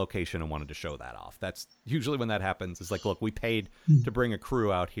went on location and wanted to show that off. That's usually when that happens. It's like, look, we paid to bring a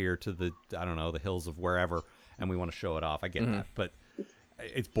crew out here to the, I don't know, the hills of wherever, and we want to show it off. I get that, but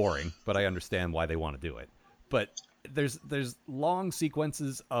it's boring, but I understand why they want to do it. But there's long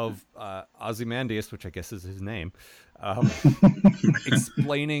sequences of Ozymandias, which I guess is his name,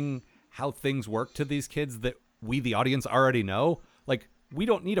 explaining how things work to these kids that we, the audience, already know. Like, we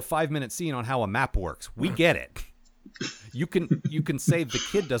don't need a 5-minute scene on how a map works. We get it. You can say the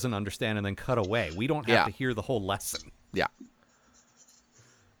kid doesn't understand and then cut away. We don't have to hear the whole lesson. Yeah.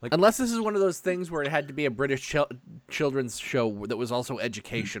 Like, unless this is one of those things where it had to be a British children's show that was also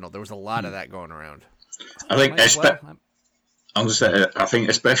educational. There was a lot of that going around. I think I think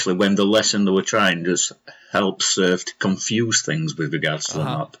especially when the lesson they were trying just helped serve to confuse things with regards to the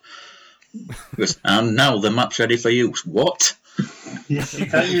map. Because, and now the map's ready for use. What? Yes, you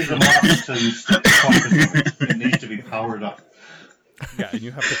can't use the map until you stick the compass on it. It needs to be powered up. Yeah, and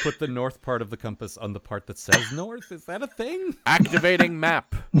you have to put the north part of the compass on the part that says north. Is that a thing? Activating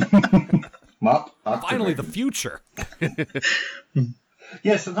map. Map. Finally, the future.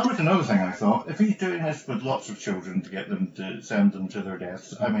 Yes, and that was another thing I thought. If he's doing this with lots of children to get them to send them to their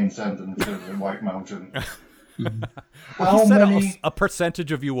deaths, send them to the White Mountain. He said a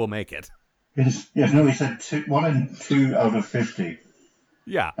percentage of you will make it. Yes, no, he said 1 in 2 out of 50.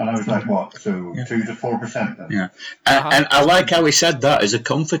 Yeah. And I was like, what? So 2 to 4% then? Yeah. And I like how he said that as a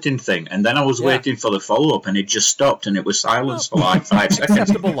comforting thing. And then I was waiting for the follow-up and it just stopped and it was silence for like 5 seconds.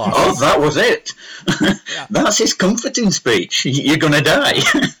 Acceptable loss. Oh, that was it. That's his comforting speech. You're going to die.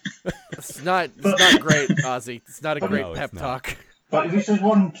 It's not great, Ozzy. It's not a great pep talk. But if he says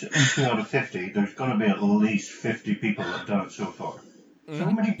 1 in 2 out of 50, there's got to be at least 50 people that have done it so far. So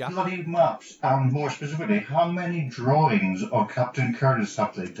how many bloody maps, and more specifically, how many drawings of Captain Curtis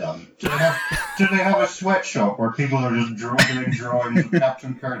have they done? Do they have a sweatshop where people are just doing drawings of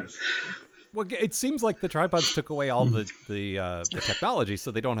Captain Curtis? Well, it seems like the tripods took away all the technology,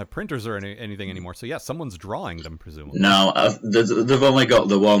 so they don't have printers or anything anymore. So, yeah, someone's drawing them, presumably. No, they've only got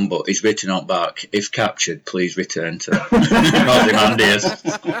the one, but he's written on back. If captured, please return to Ozymandias.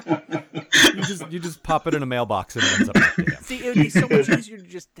 You just pop it in a mailbox and it ends up back to him. See, it would be so much easier to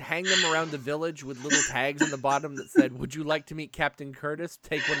just hang them around the village with little tags on the bottom that said, "Would you like to meet Captain Curtis?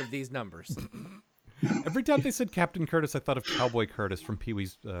 Take one of these numbers." Every time they said Captain Curtis, I thought of Cowboy Curtis from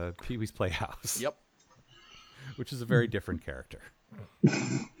Pee-wee's Playhouse. Yep. Which is a very different character.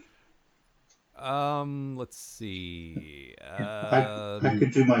 Let's see. I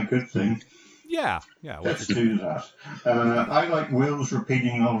could do my good thing. Yeah. Let's do that. I like Will's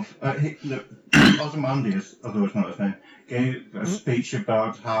repeating of Ozymandias, although it's not his name, gave a speech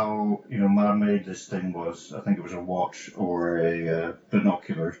about how man-made this thing was. I think it was a watch or a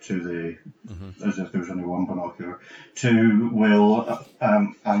binocular to as if there was only one binocular to Will,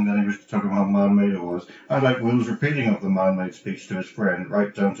 and then he was talking about how man-made it was. I like Will's repeating of the man-made speech to his friend,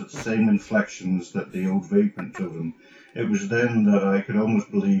 right down to the same inflections that the old vagrant told him. It was then that I could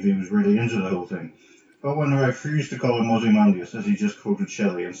almost believe he was really into the whole thing. But when I refused to call him Ozymandias, as he just quoted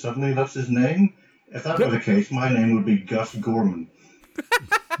Shelley, and suddenly that's his name? If that were the case, my name would be Gus Gorman.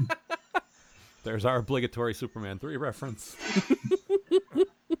 There's our obligatory Superman 3 reference.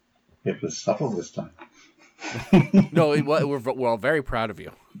 It was subtle this time. No, we're all very proud of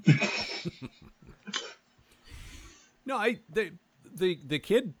you. No, the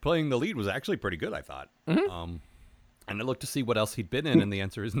kid playing the lead was actually pretty good, I thought. Mm-hmm. And I looked to see what else he'd been in, and the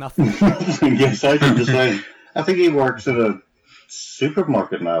answer is nothing. Yes, I did the same. I think he works at a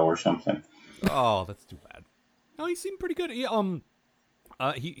supermarket now or something. Oh, that's too bad. No, he seemed pretty good.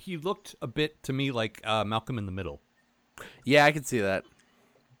 He looked a bit to me like Malcolm in the Middle. Yeah, I can see that.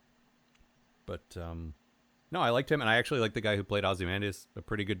 But no, I liked him, and I actually like the guy who played Ozymandias a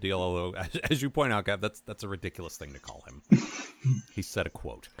pretty good deal. Although, as you point out, Gav, that's a ridiculous thing to call him. He said a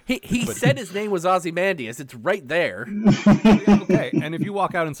quote. He said his name was Ozymandias. It's right there. Okay, and if you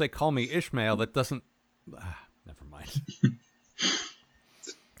walk out and say, "Call me Ishmael," that doesn't. Never mind.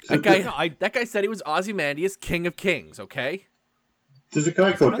 That guy said he was Ozymandias, King of Kings. Okay. There's a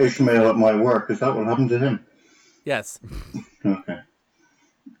guy called Ishmael at my work. Is that what happened to him? Yes. Okay.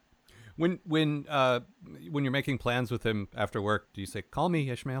 When you're making plans with him after work, do you say, "Call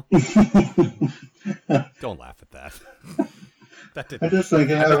me Ishmael"? Don't laugh at that. I just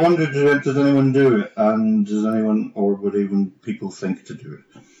think, I wondered, does anyone do it? And does anyone, or would even people think to do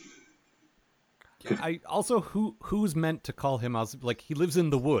it? I also, who's meant to call him like he lives in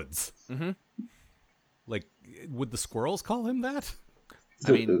the woods? Mm-hmm. Like, would the squirrels call him that?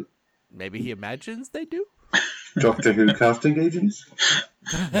 I mean, maybe he imagines they do. Doctor Who casting agents.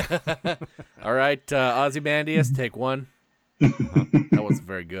 All right, Ozymandias, take one. That wasn't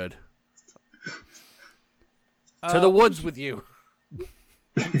very good. To the woods with you.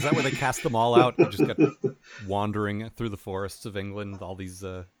 Is that where they cast them all out? And just got wandering through the forests of England. All these.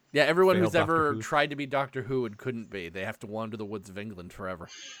 Yeah, everyone who's ever tried to be Doctor Who and couldn't be, they have to wander the woods of England forever.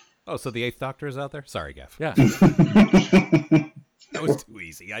 Oh, so the 8th Doctor is out there? Sorry, Gav. Yeah. That was too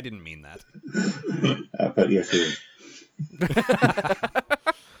easy. I didn't mean that. But yes, it is.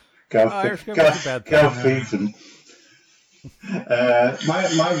 Irish coffee's a bad thing. Featon.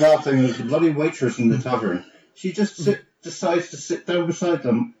 My bad thing was the bloody waitress in the tavern. She just decides to sit down beside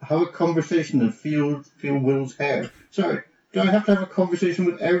them, have a conversation, and feel Will's hair. Sorry, do I have to have a conversation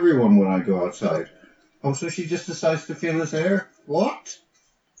with everyone when I go outside? Oh, so she just decides to feel his hair? What?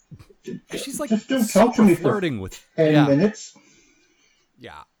 She's like just don't talk to me flirting for with 10 minutes.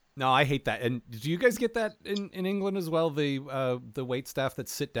 Yeah. No, I hate that. And do you guys get that in England as well? The wait staff that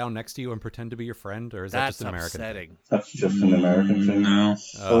sit down next to you and pretend to be your friend, or is that just an American thing? That's just an American thing. No.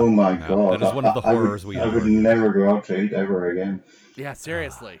 Oh my God! That is one of the horrors I would never go out to eat ever again. Yeah,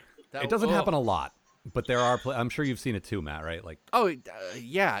 seriously. It doesn't happen a lot, but there are. I'm sure you've seen it too, Matt. Right? Like. Oh,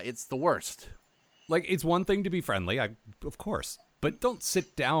 yeah, it's the worst. Like, it's one thing to be friendly, of course, but don't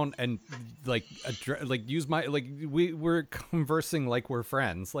sit down and use my we're conversing like we're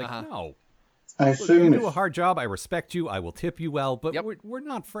friends. Like, no. I assume you do a hard job. I respect you. I will tip you well, but we're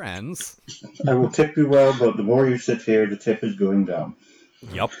not friends. I will tip you well, but the more you sit here, the tip is going down.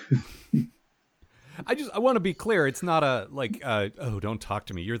 Yep. I want to be clear. It's not oh, don't talk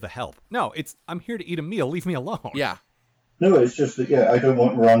to me. You're the help. No, I'm here to eat a meal. Leave me alone. Yeah. No, it's just that, I don't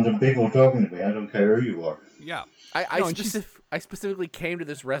want random people talking to me. I don't care who you are. Yeah. I specifically came to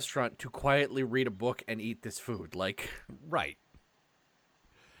this restaurant to quietly read a book and eat this food. Right.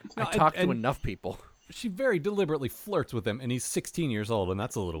 I talked to enough people. She very deliberately flirts with him, and he's 16 years old, and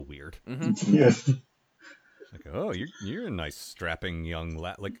that's a little weird. Mm-hmm. Yes. Like, oh, you're a nice, strapping young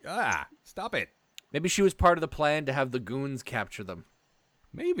lad. Like, stop it. Maybe she was part of the plan to have the goons capture them.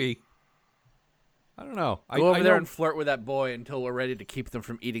 Maybe. I don't know. Go over there and flirt with that boy until we're ready to keep them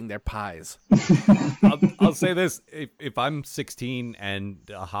from eating their pies. I'll say this. If I'm 16 and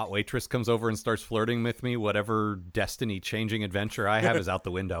a hot waitress comes over and starts flirting with me, whatever destiny-changing adventure I have is out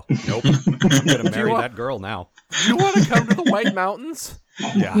the window. Nope. I'm going to marry that girl now. You want to come to the White Mountains?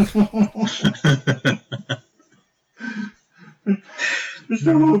 Yeah.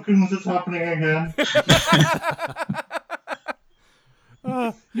 Mr. Wilkins, it's happening again.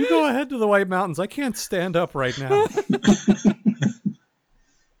 You go ahead to the White Mountains. I can't stand up right now.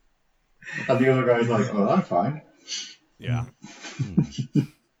 And the other guy's like, oh, I'm fine. Yeah.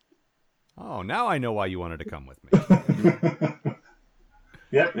 Oh, now I know why you wanted to come with me.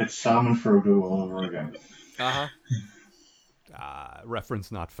 Yep, it's Sam and Frodo all over again. Uh-huh.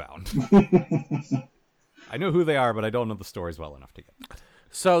 Reference not found. I know who they are, but I don't know the stories well enough to get it.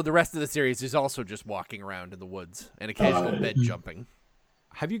 So the rest of the series is also just walking around in the woods and occasional bed jumping.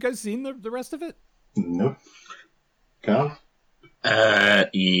 Have you guys seen the rest of it? Nope. Carl?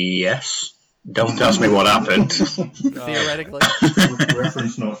 Yes. Don't ask me what happened. Theoretically.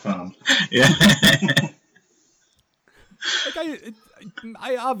 Reference not found. Yeah.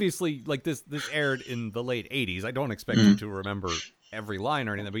 I obviously, this aired in the late 80s. I don't expect you to remember every line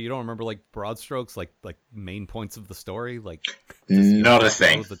or anything, but you don't remember, broad strokes, like main points of the story? Not a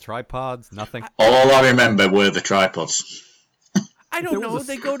thing. The tripods? Nothing? All I remember were the tripods. I don't know.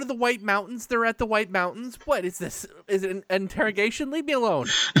 They go to the White Mountains. They're at the White Mountains. What is this? Is it an interrogation? Leave me alone.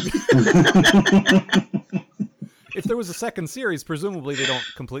 If there was a second series, presumably they don't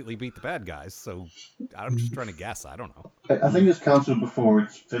completely beat the bad guys. So I'm just trying to guess. I don't know. I think it's cancelled before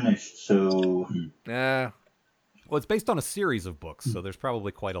it's finished, so... Yeah. Well, it's based on a series of books, so there's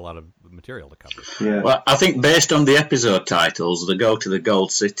probably quite a lot of material to cover. Yeah. Well, I think based on the episode titles, they go to the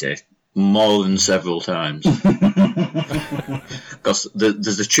Gold City more than several times. Because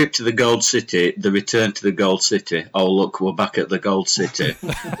there's a trip to the Gold City, the return to the Gold City. Oh, look, we're back at the Gold City.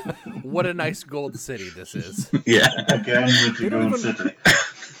 What a nice Gold City this is. Yeah. Again with the Gold City.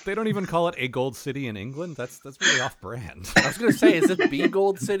 They don't even call it a Gold City in England. That's really off-brand. I was going to say, is it B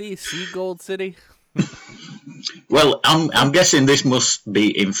Gold City, C Gold City? Well, I'm guessing this must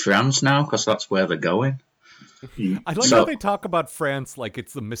be in France now, because that's where they're going. I like how they talk about France like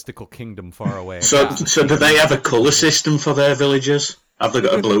it's the mystical kingdom far away. So do they have a colour system for their villages? Have they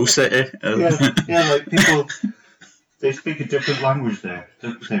got a blue city? Yeah, people, they speak a different language there.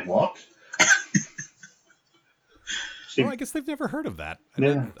 They say, what? Well, I guess they've never heard of that.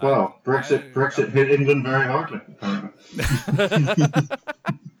 Yeah, Brexit hit England very hardly, apparently.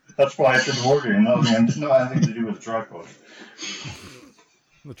 That's why it's in war game. It didn't have anything to do with the tripod.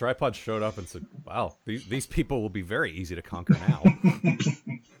 The tripod showed up and said, wow, these people will be very easy to conquer now.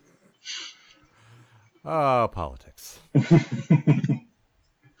 Oh, politics.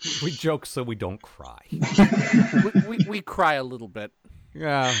 We joke so we don't cry. we cry a little bit.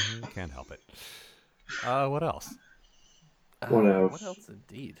 Yeah, we can't help it. What else? What else? What else,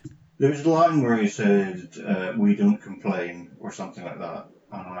 indeed? There was a line where he said, we don't complain, or something like that.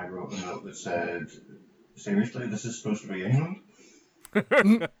 And I wrote a note that said, seriously, this is supposed to be England?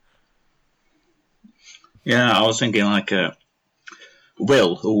 Yeah, I was thinking like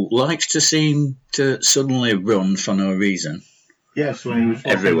Will, who likes to seem to suddenly run for no reason. Yes, when he was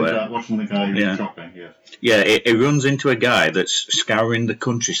watching the guy who was chopping, yes. Yeah, he runs into a guy that's scouring the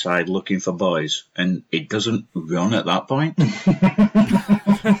countryside looking for boys, and he doesn't run at that point. This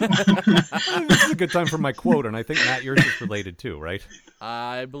is a good time for my quote, and I think, Matt, yours is related too, right?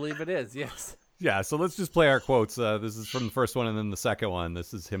 I believe it is, yes. Yeah, so let's just play our quotes. This is from the first one and then the second one.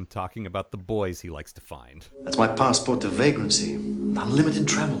 This is him talking about the boys he likes to find. That's my passport to vagrancy. Unlimited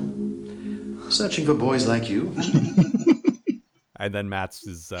travel. Searching for boys like you. And then Matt's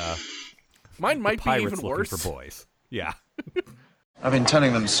is mine might be pirates even looking worse. for boys. Yeah. I've been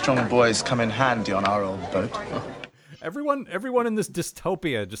telling them strong boys come in handy on our old boat. Everyone in this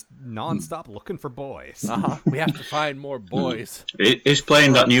dystopia just non-stop looking for boys. We have to find more boys. He's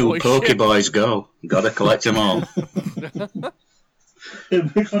playing that new Pokeboys Go. Gotta collect them all.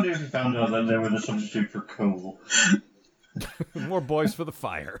 It'd be funny if you found out that they were the substitute for coal. More boys for the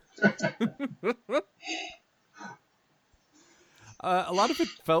fire. A lot of it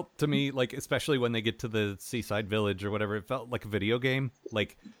felt to me like, especially when they get to the seaside village or whatever, it felt like a video game.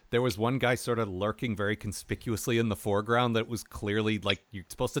 Like there was one guy sort of lurking very conspicuously in the foreground that was clearly like, you're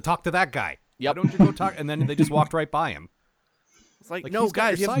supposed to talk to that guy. Yep. Why don't you go talk? And then they just walked right by him. It's like no,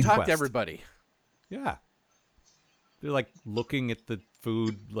 guys, you have to talk to everybody. Yeah. They're like looking at the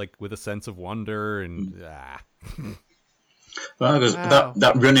food like with a sense of wonder and Well,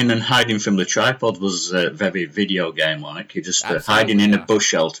 that running and hiding from the tripod was very video game-like. You're just hiding in a bush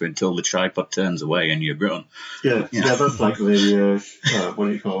shelter until the tripod turns away and you run. Yeah, that's like the, what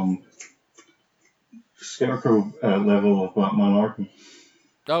do you call them? Scarecrow level of Batman Arkham.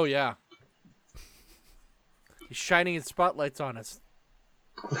 Oh, yeah. He's shining his spotlights on us.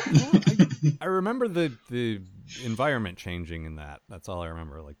 I remember the environment changing in that. That's all I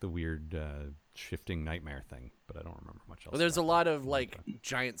remember, like the weird shifting nightmare thing, but I don't remember much else. Well, there's a lot of like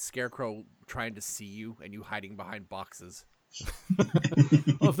giant scarecrow trying to see you and you hiding behind boxes.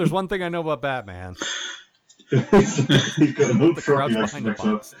 Well, if there's one thing I know about Batman, he's got an old truck he likes to behind a mix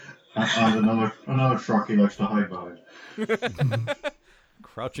up, box. and another truck he likes to hide behind.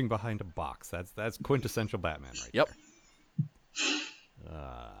 Crouching behind a box. That's quintessential Batman, right? Yep.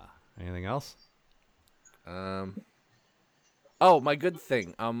 There. Anything else? Oh, my good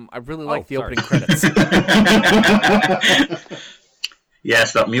thing. I really like the opening credits.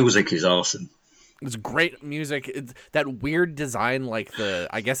 Yes, that music is awesome. It's great music. It's that weird design, like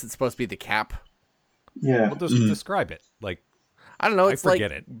I guess it's supposed to be the cap. Yeah. Well, describe it. Like, I don't know. It's like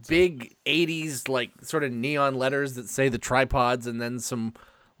big 80s, like sort of neon letters that say the tripods, and then some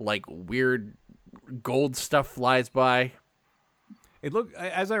like weird gold stuff flies by. It looked,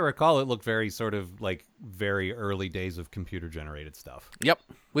 as I recall, it looked very sort of like very early days of computer generated stuff. Yep,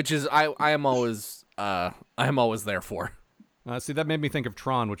 which is I am always there for. See, that made me think of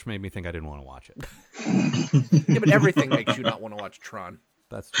Tron, which made me think I didn't want to watch it. Yeah, but everything makes you not want to watch Tron.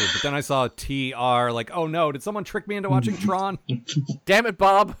 That's true. But then I saw TR, like, oh no, did someone trick me into watching Tron? Damn it,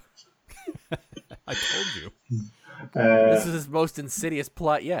 Bob! I told you. This is his most insidious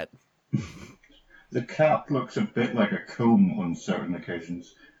plot yet. The cap looks a bit like a comb on certain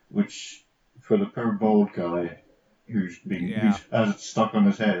occasions, which, for the poor bald guy who's has it stuck on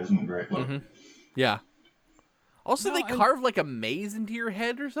his head, isn't a great look. Mm-hmm. Yeah. Also, they carve like a maze into your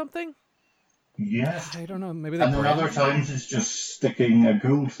head or something? Yeah. I don't know. Maybe and then other times it's just sticking a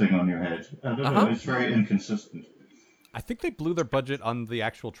gold thing on your head. I don't know. It's very inconsistent. I think they blew their budget on the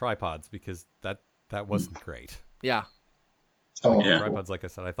actual tripods because that wasn't great. Yeah. The tripods, like I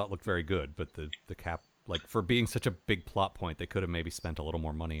said, I thought looked very good, but the cap, like for being such a big plot point, they could have maybe spent a little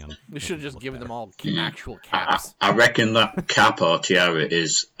more money on. They should have just given them all actual caps. I reckon that cap or tiara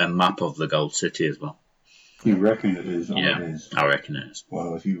is a map of the Gold City as well. You reckon it is? Yeah, it is. I reckon it is.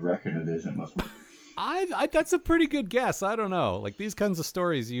 Well, if you reckon it is, it must be. That's a pretty good guess. I don't know. Like these kinds of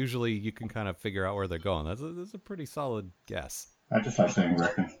stories, usually you can kind of figure out where they're going. That's a pretty solid guess. I just like saying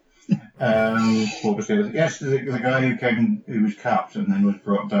reckon. What was it? Yes, the guy who was capped and then was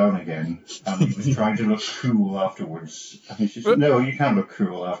brought down again, and he was trying to look cool afterwards. And he says, "No, you can't look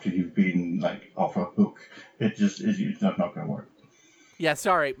cool after you've been like off a hook. It's not going to work." Yeah,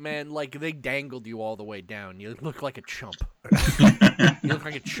 sorry, man. Like they dangled you all the way down. You look like a chump. You look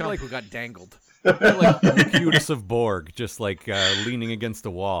like a chump who got dangled. Like the cutest of Borg, just like leaning against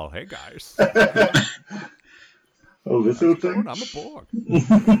a wall. Hey guys. Oh, this old thing? I'm a Borg.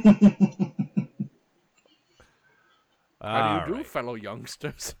 How do you do, fellow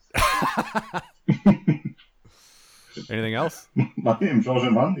youngsters? Anything else? My name's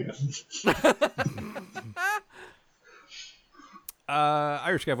Ozymandias.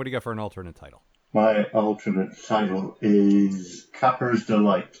 Irish Gav, what do you got for an alternate title? My alternate title is Capper's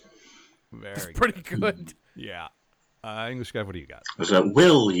Delight. Very Pretty good. Yeah. English guy, what do you got? So,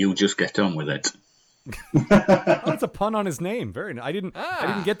 will you just get on with it? Oh, it's a pun on his name. Very nice. I didn't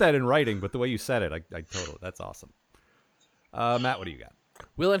get that in writing, but the way you said it, I totally. That's awesome. Matt, what do you got?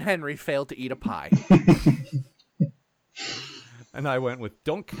 Will and Henry failed to eat a pie. And I went with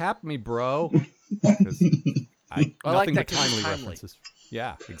 "Don't cap me, bro." 'Cause I nothing like but that 'cause it's timely timely. references.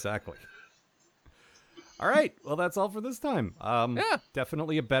 Yeah, exactly. All right. Well, that's all for this time. Yeah.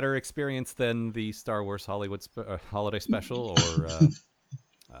 Definitely a better experience than the Star Wars Hollywood holiday special or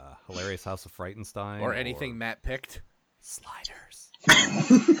Hilarious House of Frightenstein. Or anything Matt picked. Sliders.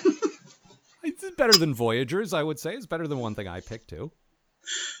 It's better than Voyagers, I would say. It's better than one thing I picked, too.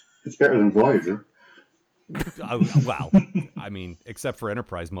 It's better than Voyager. Wow. I mean, except for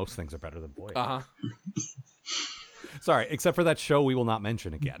Enterprise, most things are better than Voyager. Uh-huh. Sorry, except for that show we will not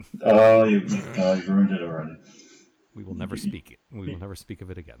mention again. Oh, you've ruined it already. We will never speak it. We will never speak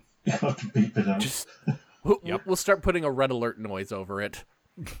of it again. You have to beep it out. We'll start putting a red alert noise over it.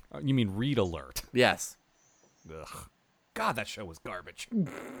 You mean Read Alert? Yes. Ugh. God, that show was garbage.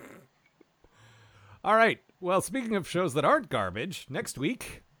 All right. Well, speaking of shows that aren't garbage, next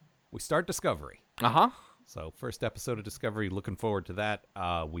week we start Discovery. Uh-huh. So first episode of Discovery, looking forward to that.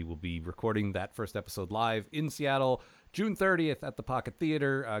 We will be recording that first episode live in Seattle, June 30th at the Pocket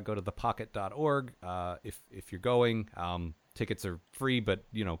Theater. Go to thepocket.org if you're going. Tickets are free, but,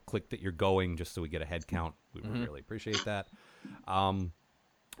 click that you're going just so we get a head count. We would really appreciate that.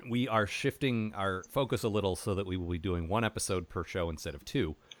 We are shifting our focus a little so that we will be doing one episode per show instead of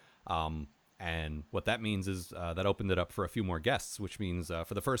two. And what that means is that opened it up for a few more guests, which means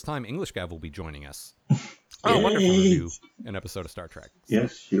for the first time, English Gav will be joining us. Wonderful. Review an episode of Star Trek. So,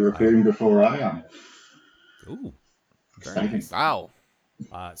 Yes, you're appearing before I am. Ooh. Very Exciting. nice. Wow.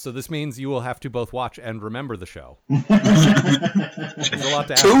 So this means you will have to both watch and remember the show. There's a lot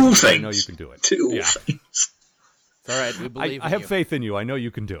to ask. Two I things. know you can do it. Two Yeah. things. It's all right. We believe I have faith in you. I know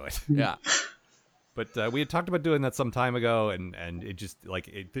you can do it. Yeah. But we had talked about doing that some time ago, and it just,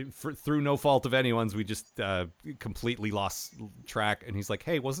 through no fault of anyone's, we just completely lost track. And he's like,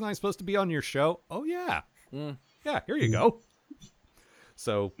 hey, wasn't I supposed to be on your show? Oh, yeah. Yeah, here you go.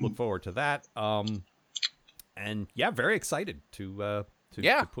 So look forward to that. And, yeah, very excited to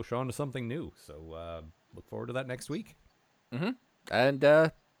push on to something new. So look forward to that next week. Mm-hmm.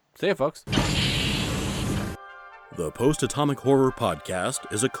 And see you, folks. The Post-Atomic Horror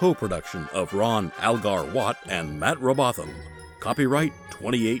Podcast is a co-production of Ron Algar Watt and Matt Robotham. Copyright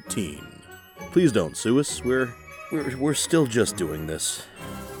 2018. Please don't sue us. We're still just doing this.